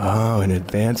 Oh, an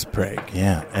advanced prank.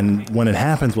 Yeah, and when it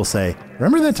happens, we'll say,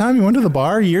 remember that time you went to the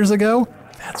bar years ago?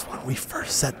 That's when we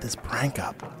first set this prank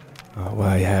up. Oh, well,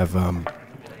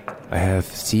 I have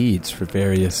seeds for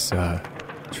various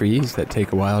trees that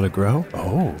take a while to grow.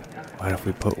 Oh. What if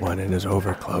we put one in his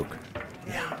overcloak?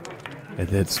 Yeah. And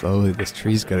then slowly this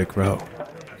tree's going to grow.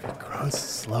 If it grows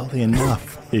slowly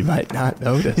enough, He might not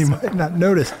notice. he might not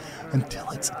notice until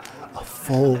it's a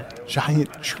full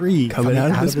giant tree Coming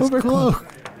out of his overcloak. cloak.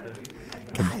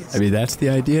 Guys, I mean, that's the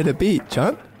idea to beat,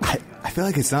 Chunt. I feel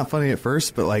like it's not funny at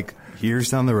first, but like years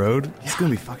down the road, it's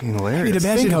going to be fucking I hilarious. mean,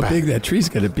 imagine Think how about big it. that tree's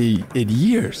going to be in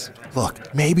years.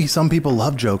 look, maybe some people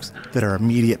love jokes that are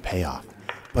immediate payoff,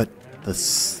 but the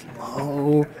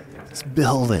slow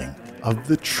building of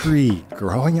the tree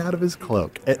growing out of his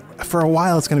cloak, for a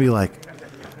while it's going to be like,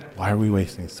 why are we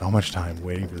wasting so much time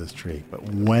waiting for this tree? But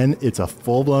when it's a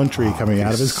full-blown tree coming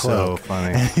out of his cloak, so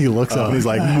funny. and he looks up and he's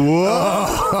like,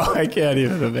 whoa! I can't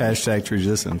even imagine. Hashtag tree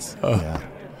resistance. Yeah.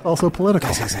 Also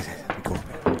political.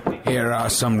 Here are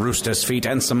some rooster's feet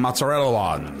and some mozzarella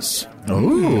ones.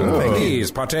 Ooh.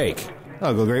 Please partake.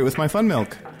 I'll go great with my fun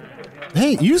milk.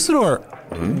 Hey, Usador,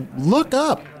 look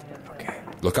up.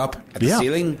 Look up at the Yeah.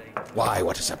 ceiling. Why,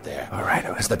 what is up there? All right,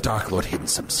 Has the Dark Lord hidden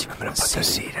some secret I'm going to put the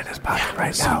seed in his pocket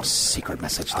right some now. secret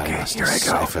message that Okay, I must here I go.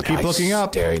 decipher Keep by looking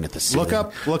up. staring at the ceiling. Look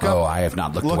up. Oh, I have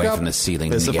not looked Look away up. from the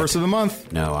ceiling. It's the yet. first of the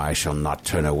month. No, I shall not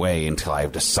turn away until I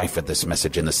have deciphered this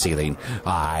message in the ceiling.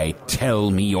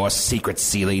 Tell me your secret,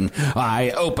 ceiling.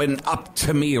 Open up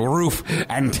to me, roof,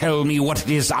 and tell me what it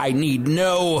is I need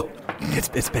know.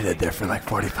 It's been in there for like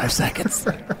 45 seconds.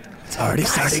 It's already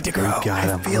starting to grow.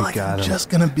 I feel like I'm just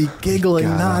going to be giggling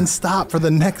nonstop for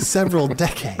the next several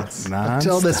decades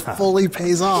until this fully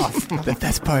pays off. The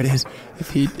best part is,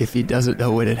 if he doesn't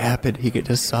know when it happened, he could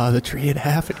just saw the tree in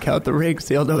half and count the rings.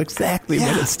 He'll know exactly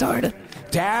when it started.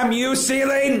 Damn you,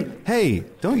 ceiling! Hey,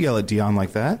 don't yell at Dion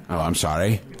like that. Oh, I'm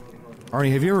sorry.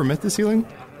 Arnie, have you ever met the ceiling?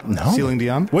 No. Ceiling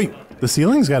Dion? Wait, the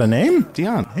ceiling's got a name?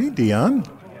 Dion. Hey, Dion.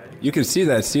 You can see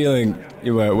that ceiling,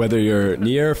 whether you're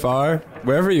near, far,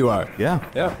 wherever you are. Yeah.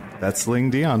 Yeah. That's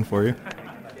Sling Dion for you.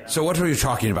 So what were you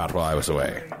talking about while I was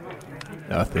away?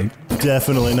 Nothing.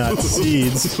 Definitely not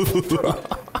seeds.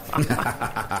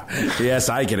 Yes,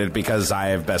 I get it because I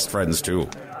have best friends too.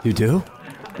 You do?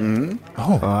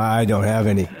 Oh, I don't have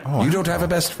any. You don't have a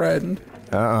best friend?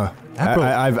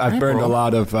 I've burned a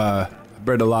lot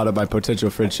of my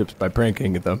potential friendships by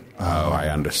pranking them. Oh, I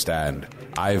understand.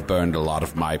 I've burned a lot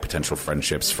of my potential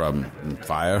friendships from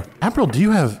fire. April, do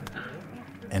you have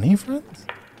any friends?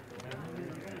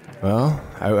 Well,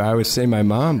 I would say my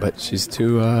mom, but she's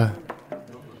too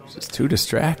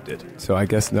distracted. So I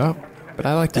guess no. But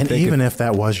I like to And think even if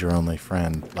that was your only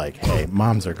friend, like, hey,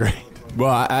 moms are great. Well,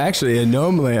 I actually, in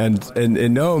Gnome land,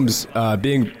 in Gnomes,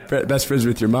 being best friends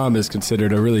with your mom is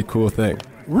considered a really cool thing.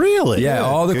 Really? Yeah,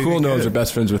 all the Good, cool good, Gnomes good. are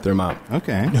best friends with their mom.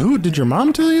 Okay. Who, did your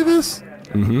mom tell you this?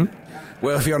 Mm-hmm.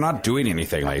 Well, if you're not doing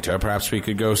anything later, perhaps we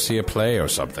could go see a play or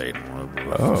something.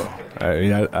 Oh, I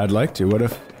mean, I'd like to. What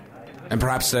if... And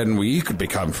perhaps then we could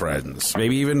become friends.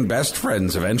 Maybe even best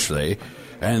friends eventually.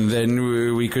 And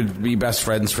then we could be best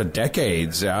friends for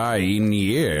decades, in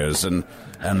years. And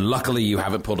luckily you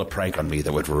haven't pulled a prank on me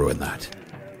that would ruin that.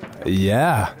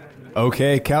 Yeah.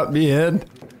 Okay, count me in.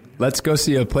 Let's go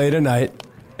see a play tonight.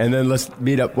 And then let's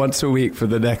meet up once a week for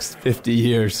the next 50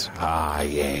 years. Ah,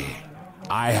 yay.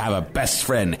 I have a best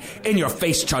friend. In your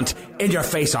face, Chunt. In your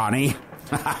face, Arnie.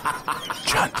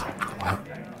 Chunt.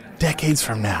 decades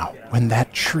from now, when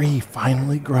that tree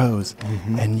finally grows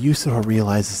and Usador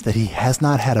realizes that he has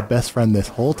not had a best friend this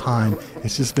whole time,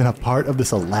 it's just been a part of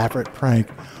this elaborate prank,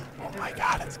 oh my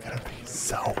God, it's going to be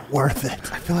so worth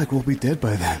it. I feel like we'll be dead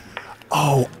by then.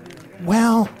 Oh,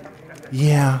 well,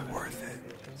 yeah. Worth it.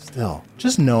 Still,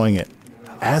 just knowing it,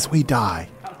 as we die,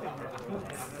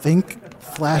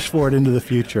 flash forward into the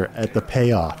future at the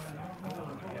payoff,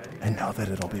 and know that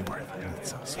it'll be worth it.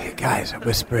 Hey guys, I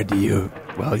whispered to you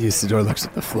while Usador looks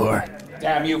at the floor.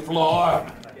 Damn you, floor!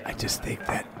 I just think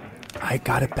that I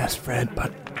got a best friend,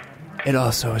 but it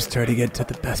also is turning into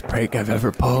the best prank I've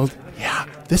ever pulled. Yeah,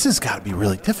 this has got to be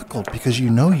really difficult because you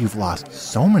know you've lost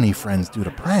so many friends due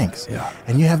to pranks. Yeah.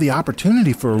 And you have the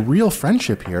opportunity for a real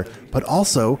friendship here, but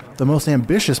also the most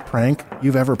ambitious prank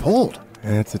you've ever pulled.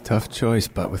 And it's a tough choice,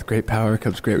 but with great power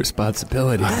comes great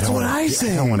responsibility. That's what I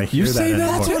say. I don't want to hear You that say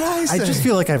anymore. that's what I say. I just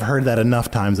feel like I've heard that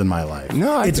enough times in my life.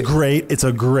 No, it's great. It's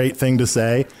a great thing to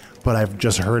say, but I've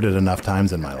just heard it enough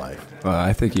times in my life. Well,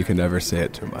 I think you can never say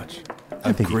it too much.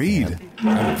 I think Agreed.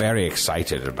 I'm very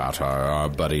excited about our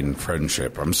budding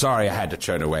friendship. I'm sorry I had to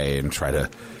turn away and try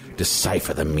to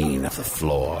decipher the meaning of the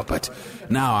floor, but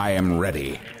now I am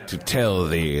ready to tell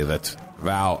thee that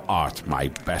thou art my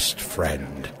best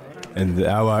friend. And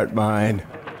thou art mine.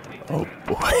 Oh,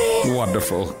 boy.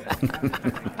 Wonderful.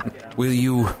 Will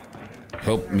you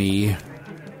help me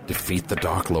defeat the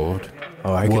Dark Lord?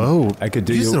 Oh, I could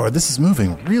do Usador, this is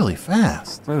moving really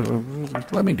fast.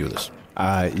 Let me do this.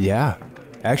 Yeah.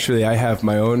 Actually, I have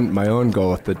my own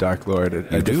goal with the Dark Lord.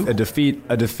 You do? A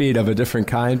defeat of a different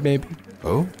kind, maybe.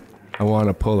 Oh? I want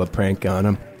to pull a prank on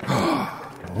him.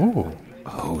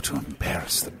 Oh, to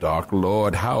embarrass the Dark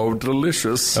Lord. How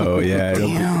delicious. Oh, yeah.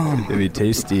 It'll be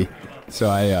tasty. So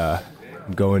I'm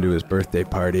going to his birthday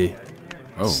party.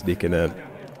 Oh. Sneaking in.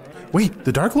 Wait,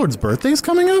 the Dark Lord's birthday's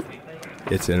coming up?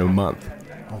 It's in a month.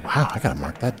 Oh, wow, I gotta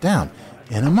mark that down.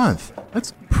 In a month.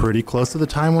 That's pretty close to the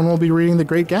time when we'll be reading The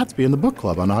Great Gatsby in the book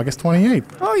club on August 28th.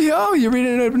 Oh, you're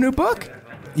reading a new book?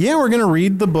 Yeah, we're going to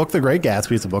read the book, The Great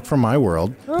Gatsby. It's a book from my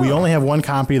world. Oh. We only have one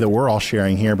copy that we're all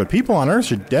sharing here, but people on Earth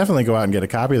should definitely go out and get a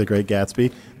copy of The Great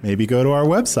Gatsby. Maybe go to our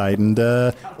website and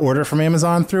order it from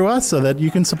Amazon through us so that you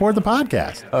can support the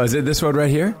podcast. Oh, is it this one right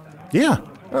here? Yeah.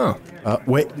 Oh.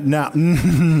 Wait, now,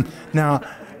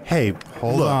 hey,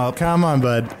 hold up. Come on,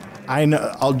 bud. I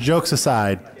know, all jokes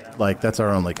aside, like, that's our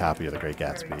only copy of The Great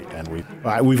Gatsby,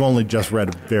 and we've only just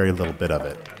read a very little bit of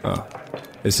it. Oh.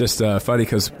 It's just funny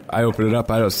because I open it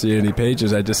up, I don't see any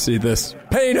pages, I just see this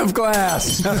pane of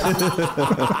glass.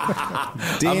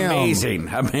 Damn.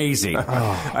 Amazing.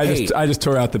 I just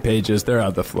tore out the pages. They're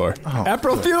on the floor.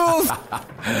 April Fuels!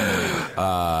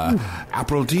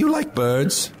 April, do you like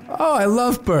birds? Oh, I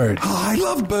love birds. Oh, I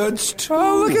love birds too.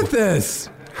 Oh, look at this.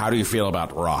 How do you feel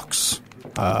about rocks?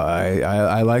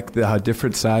 I like how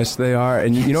different sized they are.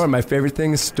 And you know what my favorite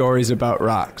thing is? Stories about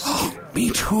rocks.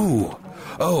 Me too.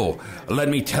 Oh, let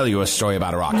me tell you a story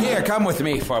about a rock. Here, come with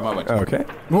me for a moment. Okay.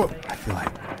 Well, I feel like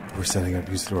we're setting up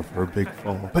Usador for a big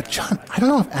fall. but John, I don't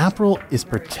know if April is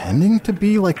pretending to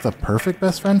be like the perfect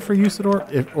best friend for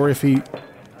Usador, or if he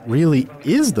really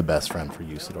is the best friend for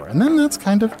Usador. And then that's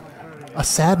kind of a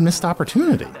sad missed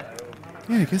opportunity.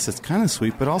 Yeah, I guess it's kind of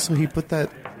sweet, but also he put that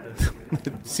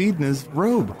seed in his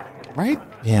robe, right?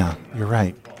 Yeah, you're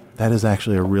right. That is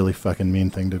actually a really fucking mean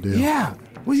thing to do. Yeah,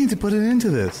 we need to put it into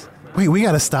this. Wait, we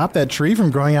got to stop that tree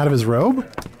from growing out of his robe?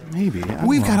 Maybe.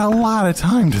 We've got a lot of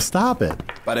time to stop it.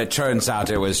 But it turns out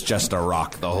it was just a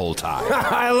rock the whole time.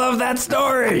 I love that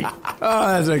story. Oh,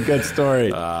 that's a good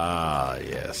story. Ah,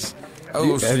 yes.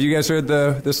 Oh, Have you guys heard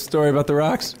this story about the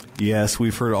rocks? Yes,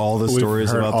 we've heard all the We've stories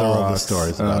heard about all the rocks.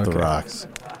 stories about the rocks.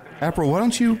 April, why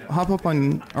don't you hop up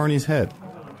on Arnie's head?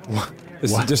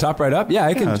 Just hop right up? Yeah,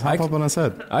 I can. Hop up on his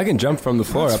head. I can jump from the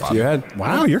floor up to your head.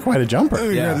 Wow, you're quite a jumper.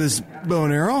 You Yeah. have this bow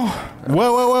and arrow.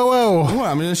 Whoa. What?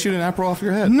 I'm going to shoot an April off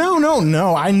your head.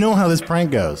 No. I know how this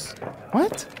prank goes.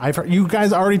 What? I've heard, you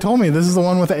guys already told me this is the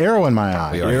one with the arrow in my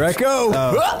eye. Here I go.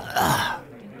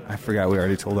 I forgot we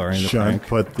already told Arnie the Shunk,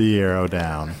 prank. put the arrow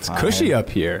down. It's cushy up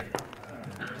here.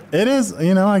 It is.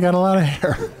 I got a lot of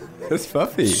hair. It's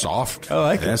fluffy. soft. I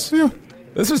like yes. it. Yeah.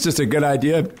 This was just a good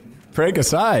idea. Prank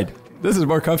aside, this is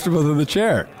more comfortable than the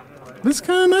chair. This is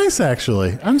kind of nice,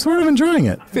 actually. I'm sort of enjoying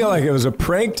it. I feel like it was a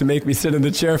prank to make me sit in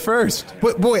the chair first.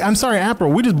 But boy, I'm sorry,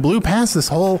 April. We just blew past this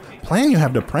whole plan you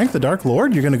have to prank the Dark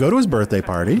Lord. You're going to go to his birthday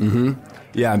party. Mm-hmm.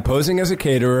 Yeah, I'm posing as a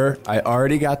caterer. I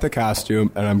already got the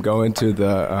costume, and I'm going to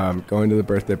the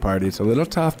birthday party. It's a little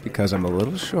tough because I'm a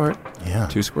little short. Yeah.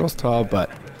 2 squirrels tall, but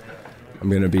I'm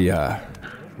going to be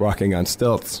walking on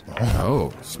stilts.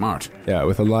 Oh, smart. Yeah,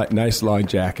 with a nice long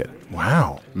jacket.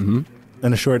 Wow. Mm-hmm.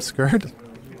 And a short skirt?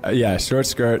 Yeah, short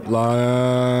skirt, long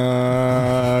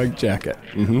jacket.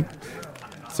 Mm-hmm.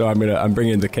 So I'm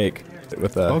bringing the cake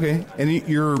with a. Okay, and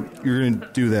you're gonna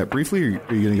do that briefly, or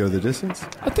are you gonna go the distance?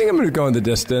 I think I'm gonna go in the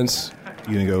distance.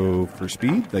 You gonna go for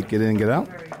speed, like get in and get out?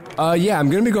 Yeah, I'm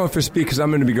gonna be going for speed because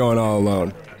I'm gonna be going all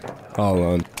alone. All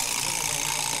alone.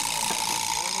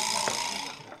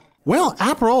 Well,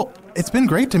 April, it's been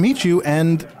great to meet you,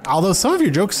 and although some of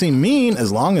your jokes seem mean,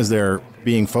 as long as they're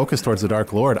being focused towards the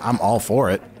Dark Lord, I'm all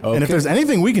for it. Okay. And if there's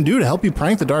anything we can do to help you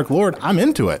prank the Dark Lord, I'm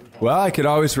into it. Well, I could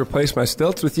always replace my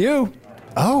stilts with you.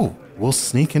 Oh, we'll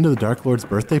sneak into the Dark Lord's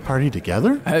birthday party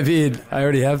together? I mean, I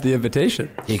already have the invitation.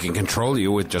 He can control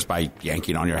you with just by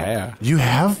yanking on your hair. You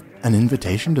have an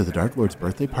invitation to the Dark Lord's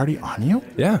birthday party on you?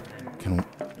 Yeah. Can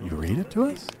you read it to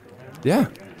us? Yeah.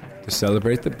 To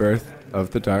celebrate the birth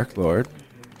of the Dark Lord,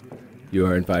 you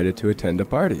are invited to attend a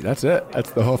party. That's it.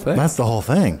 That's the whole thing. That's the whole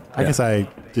thing. I guess I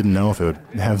didn't know if it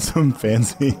would have some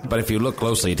fancy... But if you look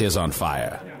closely, it is on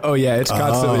fire. Oh, yeah, it's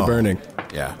constantly burning.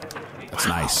 Yeah, that's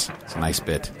nice. It's a nice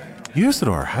bit.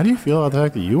 Usador, how do you feel about the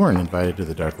fact that you weren't invited to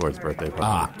the Dark Lord's birthday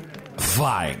party?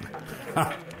 Fine.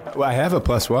 Well, I have a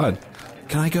 +1.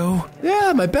 Can I go?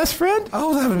 Yeah, my best friend.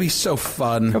 Oh, that would be so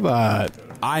fun. Come on.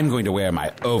 I'm going to wear my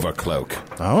overcloak.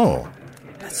 Oh.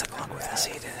 That's the cloak with a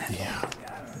seat in it. Yeah.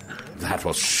 That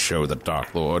will show the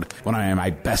Dark Lord. When I am in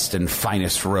my best and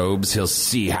finest robes, he'll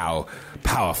see how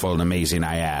powerful and amazing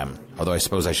I am. Although I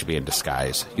suppose I should be in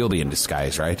disguise. You'll be in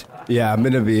disguise, right? Yeah, I'm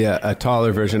going to be a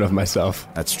taller version of myself.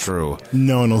 That's true.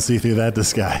 No one will see through that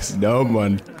disguise. No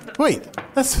one. Wait,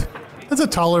 that's a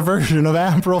taller version of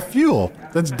April Fuel.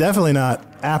 That's definitely not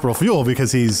April Fuel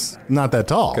because he's not that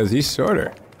tall. Because he's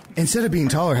shorter. Instead of being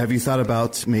taller, have you thought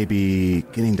about maybe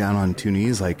getting down on two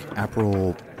knees like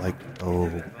April,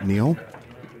 Neil?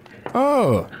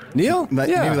 Oh, Neil?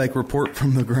 Yeah. Maybe like report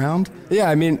from the ground? Yeah,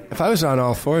 I mean, if I was on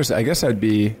all fours, I guess I'd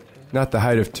be not the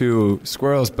height of 2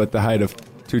 squirrels, but the height of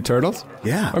 2 turtles.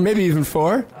 Yeah. Or maybe even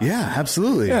 4. Yeah,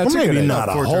 absolutely. Yeah, Well, maybe not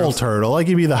a 4 whole turtles. turtle. Like,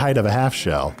 you'd be the height of a half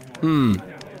shell. Well,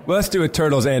 let's do a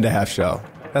turtles and a half shell.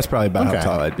 That's probably about how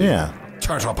tall I'd be. Yeah.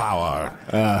 Turtle power.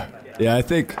 Yeah, I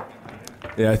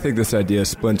think this idea is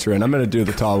splintering. I'm going to do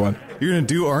the tall one. You're going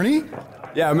to do Arnie?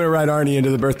 Yeah, I'm going to ride Arnie into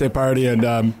the birthday party, and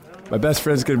my best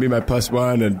friend's going to be my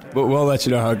 +1, and we'll let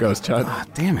you know how it goes, Chad. Ah,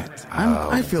 damn it.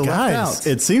 I feel left Guys, out.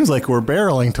 it seems like we're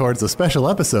barreling towards a special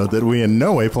episode that we in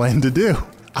no way plan to do.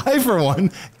 I, for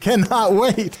one, cannot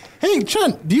wait. Hey,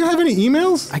 Chunt, do you have any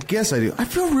emails? I guess I do. I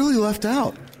feel really left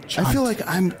out. Chunt. I feel like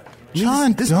I'm...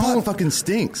 Chunt, this don't- pot fucking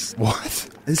stinks. What?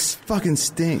 This fucking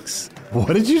stinks.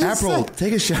 What did you just April, say?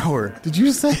 take a shower. Did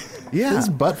you say Yeah. this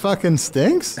butt fucking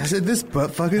stinks? I said this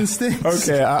butt fucking stinks.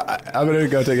 Okay, I'm going to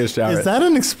go take a shower. Is that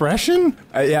an expression?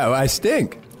 Yeah, I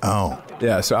stink. Oh.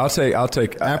 Yeah, so I'll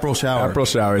take April shower. April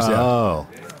showers, yeah. Oh.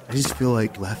 I just feel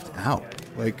like left out.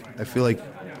 Like, I feel like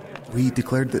we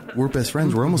declared that we're best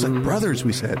friends. We're almost like brothers,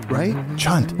 we said, right?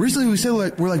 Chunt. Recently we said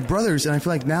like we're like brothers, and I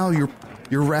feel like now you're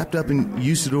wrapped up in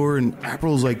Usador and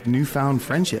April's like newfound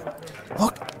friendship.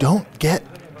 Look, don't get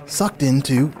sucked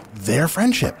into their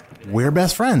friendship. We're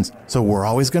best friends, so we're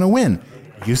always going to win.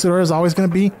 Usador is always going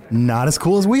to be not as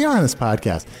cool as we are on this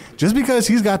podcast. Just because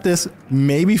he's got this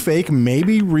maybe fake,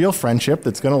 maybe real friendship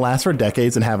that's going to last for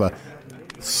decades and have a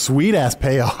sweet-ass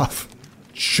payoff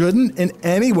shouldn't in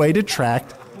any way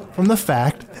detract from the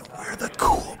fact that we're the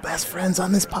cool best friends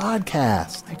on this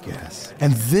podcast. I guess.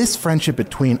 And this friendship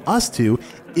between us two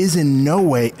is in no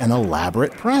way an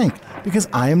elaborate prank, because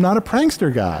I am not a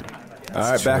prankster god. All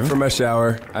right, back from my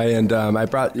shower. I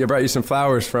brought you some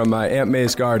flowers from my Aunt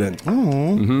May's garden.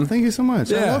 Oh, thank you so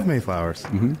much. I Yeah. love Mayflowers.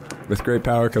 With great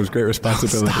power comes great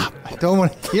responsibility. Stop. I don't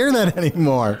want to hear that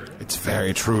anymore. It's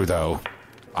very true, though.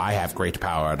 I have great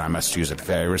power, and I must use it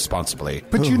very responsibly.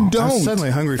 But you don't. I'm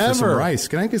suddenly hungry for some ever. rice.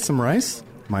 Can I get some rice?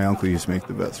 My uncle used to make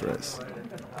the best rice.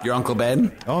 Your Uncle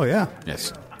Ben? Oh, yeah.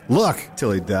 Yes. Look,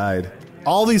 Till he died.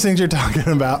 all these things you're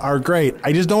talking about are great.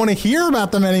 I just don't want to hear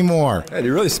about them anymore. Man,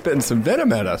 you're really spitting some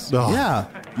venom at us. Ugh. Yeah.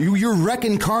 You're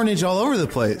wrecking carnage all over the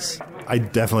place. I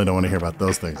definitely don't want to hear about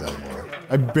those things anymore.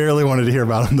 I barely wanted to hear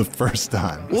about them the first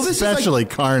time. Well, this is especially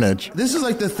Carnage. This is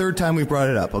like the third time we brought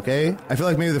it up, okay? I feel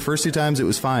like maybe the first 2 times it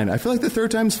was fine. I feel like the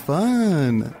third time's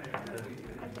fun.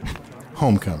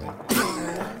 Homecoming.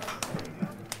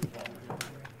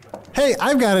 Hey,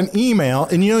 I've got an email,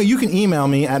 and you can email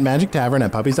me at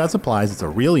magictavern@puppies.supplies. It's a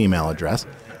real email address.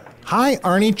 Hi,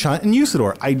 Arnie, Chunt, and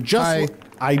Usador.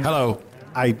 Hello.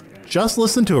 I just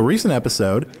listened to a recent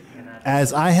episode,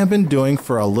 as I have been doing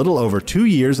for a little over 2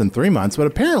 years and 3 months, but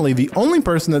apparently the only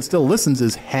person that still listens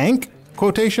is Hank,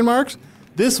 quotation marks.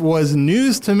 This was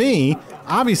news to me.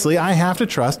 Obviously, I have to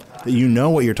trust that you know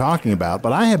what you're talking about,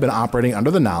 but I have been operating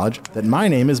under the knowledge that my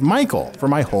name is Michael for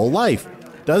my whole life.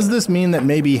 Does this mean that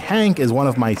maybe Hank is one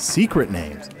of my secret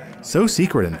names? So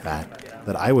secret, in fact,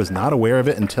 that I was not aware of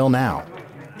it until now.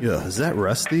 Yeah, is that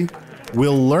Rusty?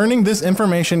 Will learning this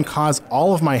information cause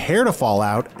all of my hair to fall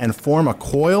out and form a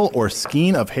coil or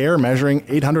skein of hair measuring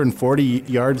 840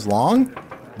 yards long?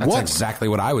 That's exactly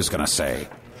what I was going to say.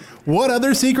 What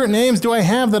other secret names do I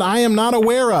have that I am not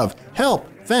aware of? Help.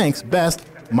 Thanks. Best,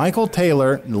 Michael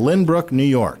Taylor, Lynbrook, New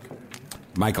York.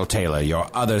 Michael Taylor, your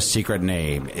other secret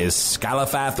name is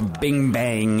Scalafath Bing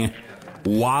Bang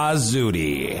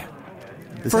Wazudi.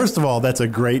 First of all, that's a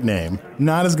great name.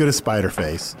 Not as good as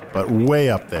Spiderface, but way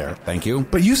up there. Thank you.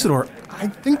 But Usador, I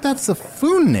think that's a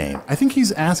Foon name. I think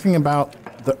he's asking about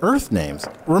the Earth names.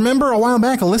 Remember, a while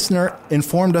back, a listener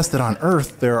informed us that on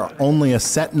Earth, there are only a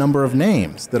set number of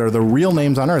names that are the real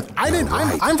names on Earth.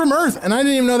 I'm from Earth, and I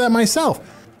didn't even know that myself.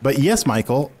 But yes,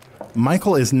 Michael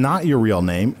is not your real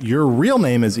name. Your real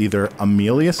name is either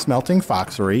Amelia Smelting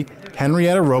Foxery,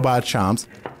 Henrietta Robot Chomps,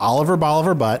 Oliver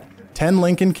Bolivar Butt, 10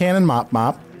 Lincoln Cannon Mop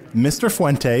Mop, Mr.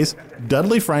 Fuentes,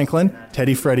 Dudley Franklin,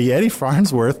 Teddy Freddy Eddie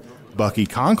Farnsworth, Bucky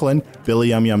Conklin, Billy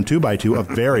Yum Yum 2x2, a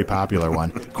very popular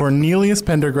one, Cornelius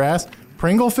Pendergrass,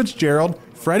 Pringle Fitzgerald,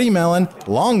 Freddie Mellon,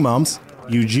 Long Mumps,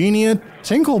 Eugenia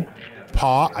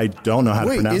Tinklepaw, I don't know how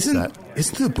to pronounce that.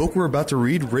 Isn't the book we're about to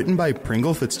read written by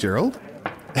Pringle Fitzgerald?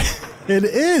 It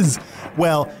is.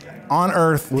 Well, on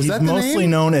Earth, he's mostly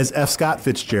known as F. Scott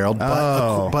Fitzgerald,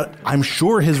 but I'm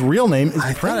sure his real name is Pringle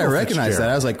I thought I recognized Fitzgerald. that.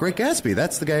 I was like, Great Gatsby.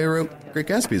 That's the guy who wrote Great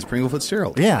Gatsby is Pringle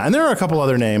Fitzgerald. Yeah, and there are a couple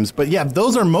other names, but yeah,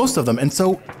 those are most of them. And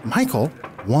so, Michael,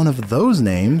 one of those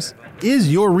names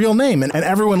is your real name. And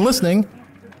everyone listening,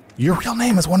 your real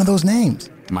name is one of those names.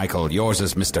 Michael, yours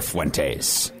is Mr.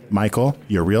 Fuentes. Michael,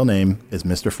 your real name is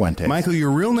Mr. Fuentes. Michael,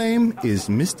 your real name is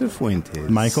Mr. Fuentes.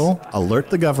 Michael, alert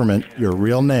the government. Your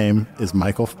real name is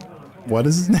Michael. What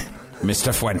is his name?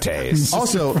 Mr. Fuentes.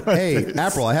 Also, hey,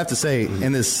 April, I have to say,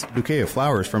 in this bouquet of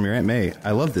flowers from your Aunt May,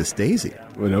 I love this daisy.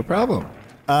 Well, no problem.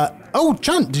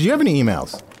 Chunt, did you have any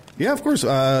emails? Yeah, of course.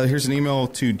 Here's an email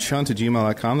to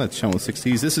chunt@gmail.com. That's Chunt with 6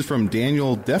 T's. This is from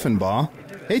Daniel Deffenbaugh.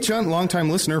 Hey, Chunt, long-time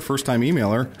listener, first-time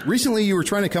emailer. Recently, you were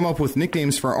trying to come up with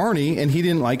nicknames for Arnie, and he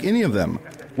didn't like any of them.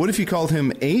 What if you called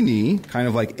him Annie, kind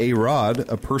of like A-Rod,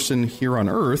 a person here on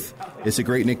Earth? It's a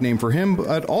great nickname for him,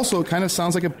 but also it kind of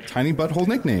sounds like a tiny butthole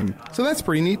nickname. So that's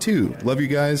pretty neat, too. Love you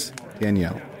guys,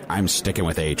 Danielle. I'm sticking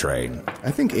with A-Train.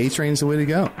 I think A-Train's the way to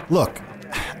go. Look,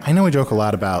 I know we joke a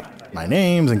lot about my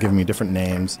names and giving me different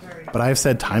names, but I've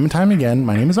said time and time again,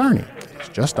 my name is Arnie. It's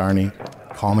just Arnie.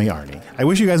 Call me Arnie. I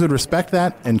wish you guys would respect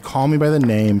that and call me by the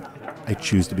name I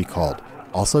choose to be called.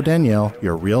 Also, Danielle,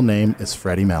 your real name is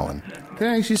Freddie Mellon. Can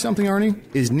I ask you something, Arnie?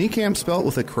 Is Kneecamp spelled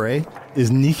with a cray? Is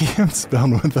Kneecamp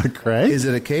spelled with a cray? Is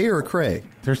it a K or a cray?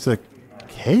 There's a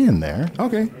K in there.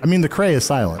 Okay. I mean, the cray is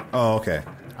silent. Oh, okay.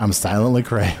 I'm silently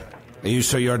cray.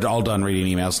 So you're all done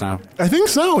reading emails now? I think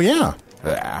so, yeah.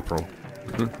 April.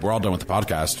 We're all done with the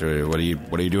podcast. What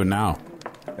are you doing now?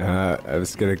 I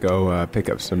was going to go pick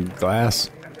up some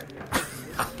glass.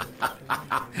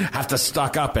 Have to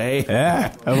stock up, eh?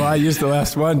 Yeah. Well, I used the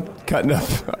last one, cutting up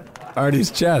Artie's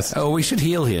chest. Oh, we should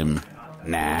heal him.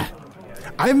 Nah.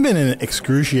 I've been in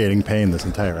excruciating pain this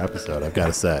entire episode, I've got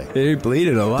to say. He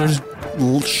bleeded a lot.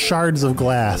 There's shards of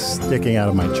glass sticking out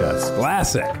of my chest.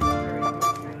 Classic.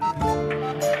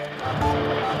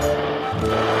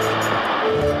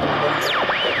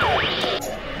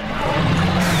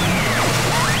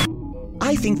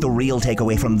 I think the real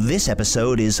takeaway from this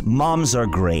episode is moms are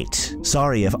great.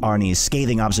 Sorry if Arnie's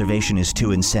scathing observation is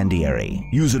too incendiary.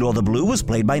 Usador the Blue was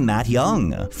played by Matt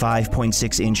Young.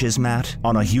 5.6 inches, Matt?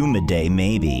 On a humid day,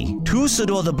 maybe.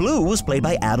 Tusador the Blue was played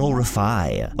by Adol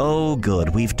Rafai. Oh,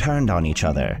 good, we've turned on each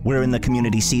other. We're in the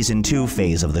Community Season 2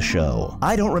 phase of the show.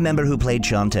 I don't remember who played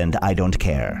Chunt, and I don't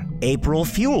care. April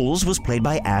Fuels was played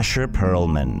by Asher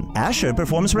Perlman. Asher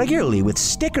performs regularly with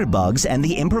Sticker Bugs and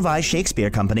the Improvised Shakespeare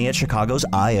Company at Chicago's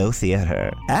I.O.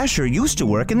 Theater. Asher used to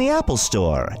work in the Apple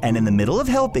Store, and in the middle of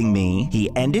helping me, he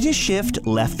ended his shift,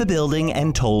 left the building,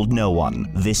 and told no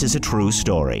one. This is a true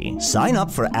story. Sign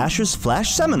up for Asher's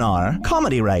Flash Seminar,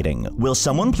 Comedy Writing. Will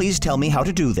someone please tell me how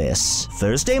to do this?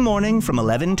 Thursday morning from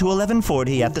 11 to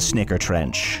 11:40 at the Snicker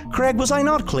Trench. Craig, was I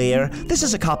not clear? This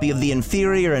is a copy of the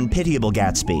inferior and pitiable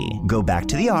Gatsby. Go back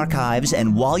to the archives,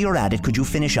 and while you're at it, could you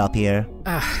finish up here?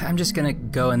 I'm just gonna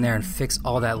go in there and fix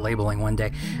all that labeling one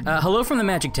day. Hello from the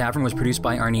Magic Tavern was produced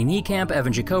by Arnie Niekamp,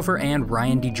 Evan Jacofer, and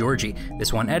Ryan DiGiorgi.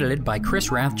 This one edited by Chris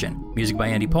Rathjen. Music by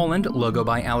Andy Poland, logo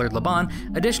by Allard Laban,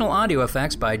 additional audio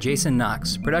effects by Jason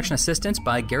Knox, production assistance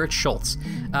by Garrett Schultz.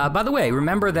 By the way,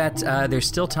 remember that there's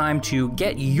still time to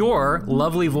get your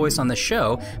lovely voice on the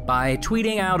show by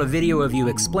tweeting out a video of you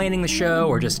explaining the show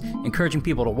or just encouraging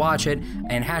people to watch it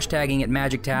and hashtagging it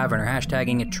Magic Tavern or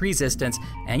hashtagging it Treesistance,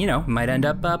 and you might end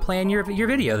up playing your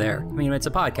video there. I mean, it's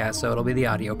a podcast, so it'll be the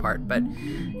audio part, but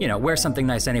wear something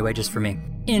nice anyway, just for me.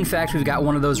 In fact, we've got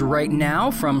one of those right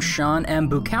now from Sean M.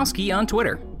 Bukowski on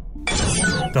Twitter.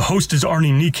 The host is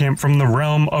Arnie Niekamp from the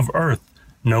realm of Earth.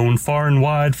 Known far and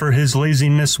wide for his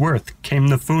laziness worth, came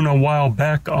the Foon a while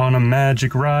back on a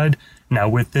magic ride. Now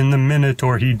within the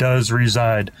Minotaur he does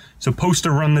reside. Supposed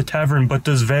to run the tavern but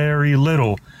does very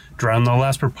little. Drown the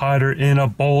last proprietor in a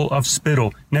bowl of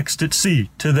spittle. Next at C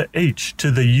to the H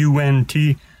to the UNT.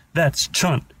 That's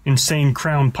Chunt, Insane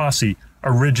Crown Posse,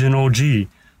 Original G.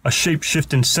 A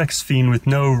shape-shifting sex fiend with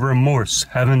no remorse.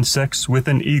 Having sex with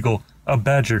an eagle, a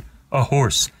badger, a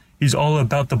horse. He's all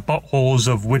about the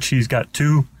buttholes of which he's got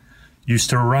two. Used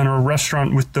to run a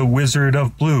restaurant with the Wizard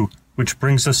of Blue. Which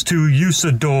brings us to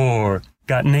Usador.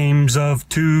 Got names of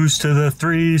 2s to the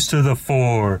 3s to the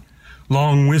 4.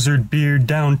 Long wizard beard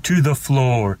down to the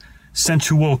floor.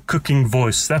 Sensual cooking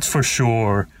voice, that's for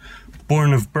sure.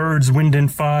 Born of birds, wind,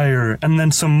 and fire, and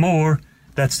then some more.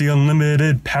 That's the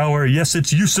unlimited power. Yes,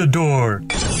 it's Usador.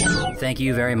 Thank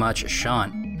you very much,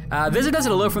 Sean. Visit us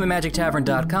at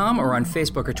hellofromthemagictavern.com or on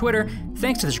Facebook or Twitter.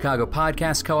 Thanks to the Chicago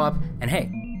Podcast Co-op. And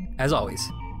hey, as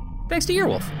always, thanks to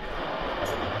Earwolf.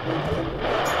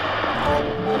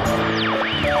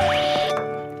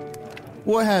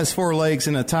 What has 4 legs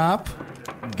and a top?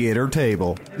 Get her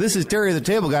table. This is Terry the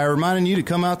Table Guy reminding you to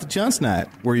come out to Chunt's Night,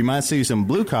 where you might see some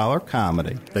blue-collar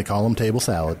comedy. They call them table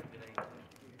salad.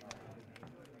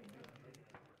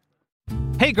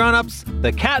 Hey grown-ups,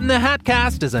 the Cat in the Hat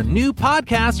Cast is a new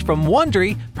podcast from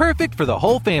Wondery, perfect for the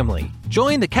whole family.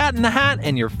 Join the Cat in the Hat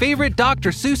and your favorite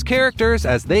Dr. Seuss characters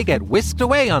as they get whisked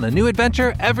away on a new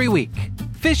adventure every week.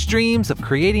 Fish dreams of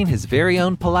creating his very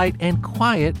own polite and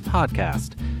quiet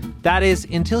podcast. That is,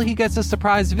 until he gets a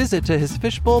surprise visit to his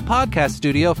Fishbowl podcast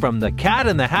studio from the Cat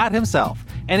in the Hat himself,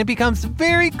 and it becomes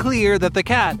very clear that the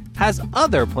cat has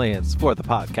other plans for the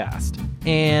podcast.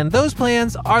 And those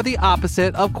plans are the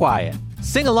opposite of quiet.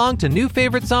 Sing along to new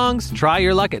favorite songs, try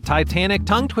your luck at Titanic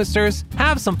tongue twisters,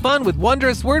 have some fun with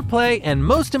wondrous wordplay, and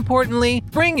most importantly,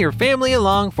 bring your family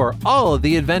along for all of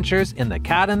the adventures in the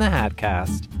Cat in the Hat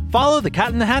Cast. Follow the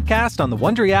Cat in the Hat Cast on the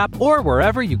Wondery app or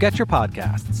wherever you get your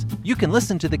podcasts. You can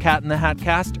listen to the Cat in the Hat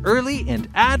Cast early and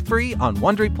ad-free on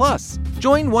Wondery Plus.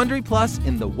 Join Wondery Plus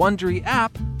in the Wondery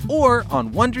app or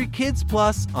on Wondery Kids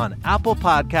Plus on Apple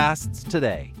Podcasts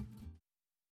today.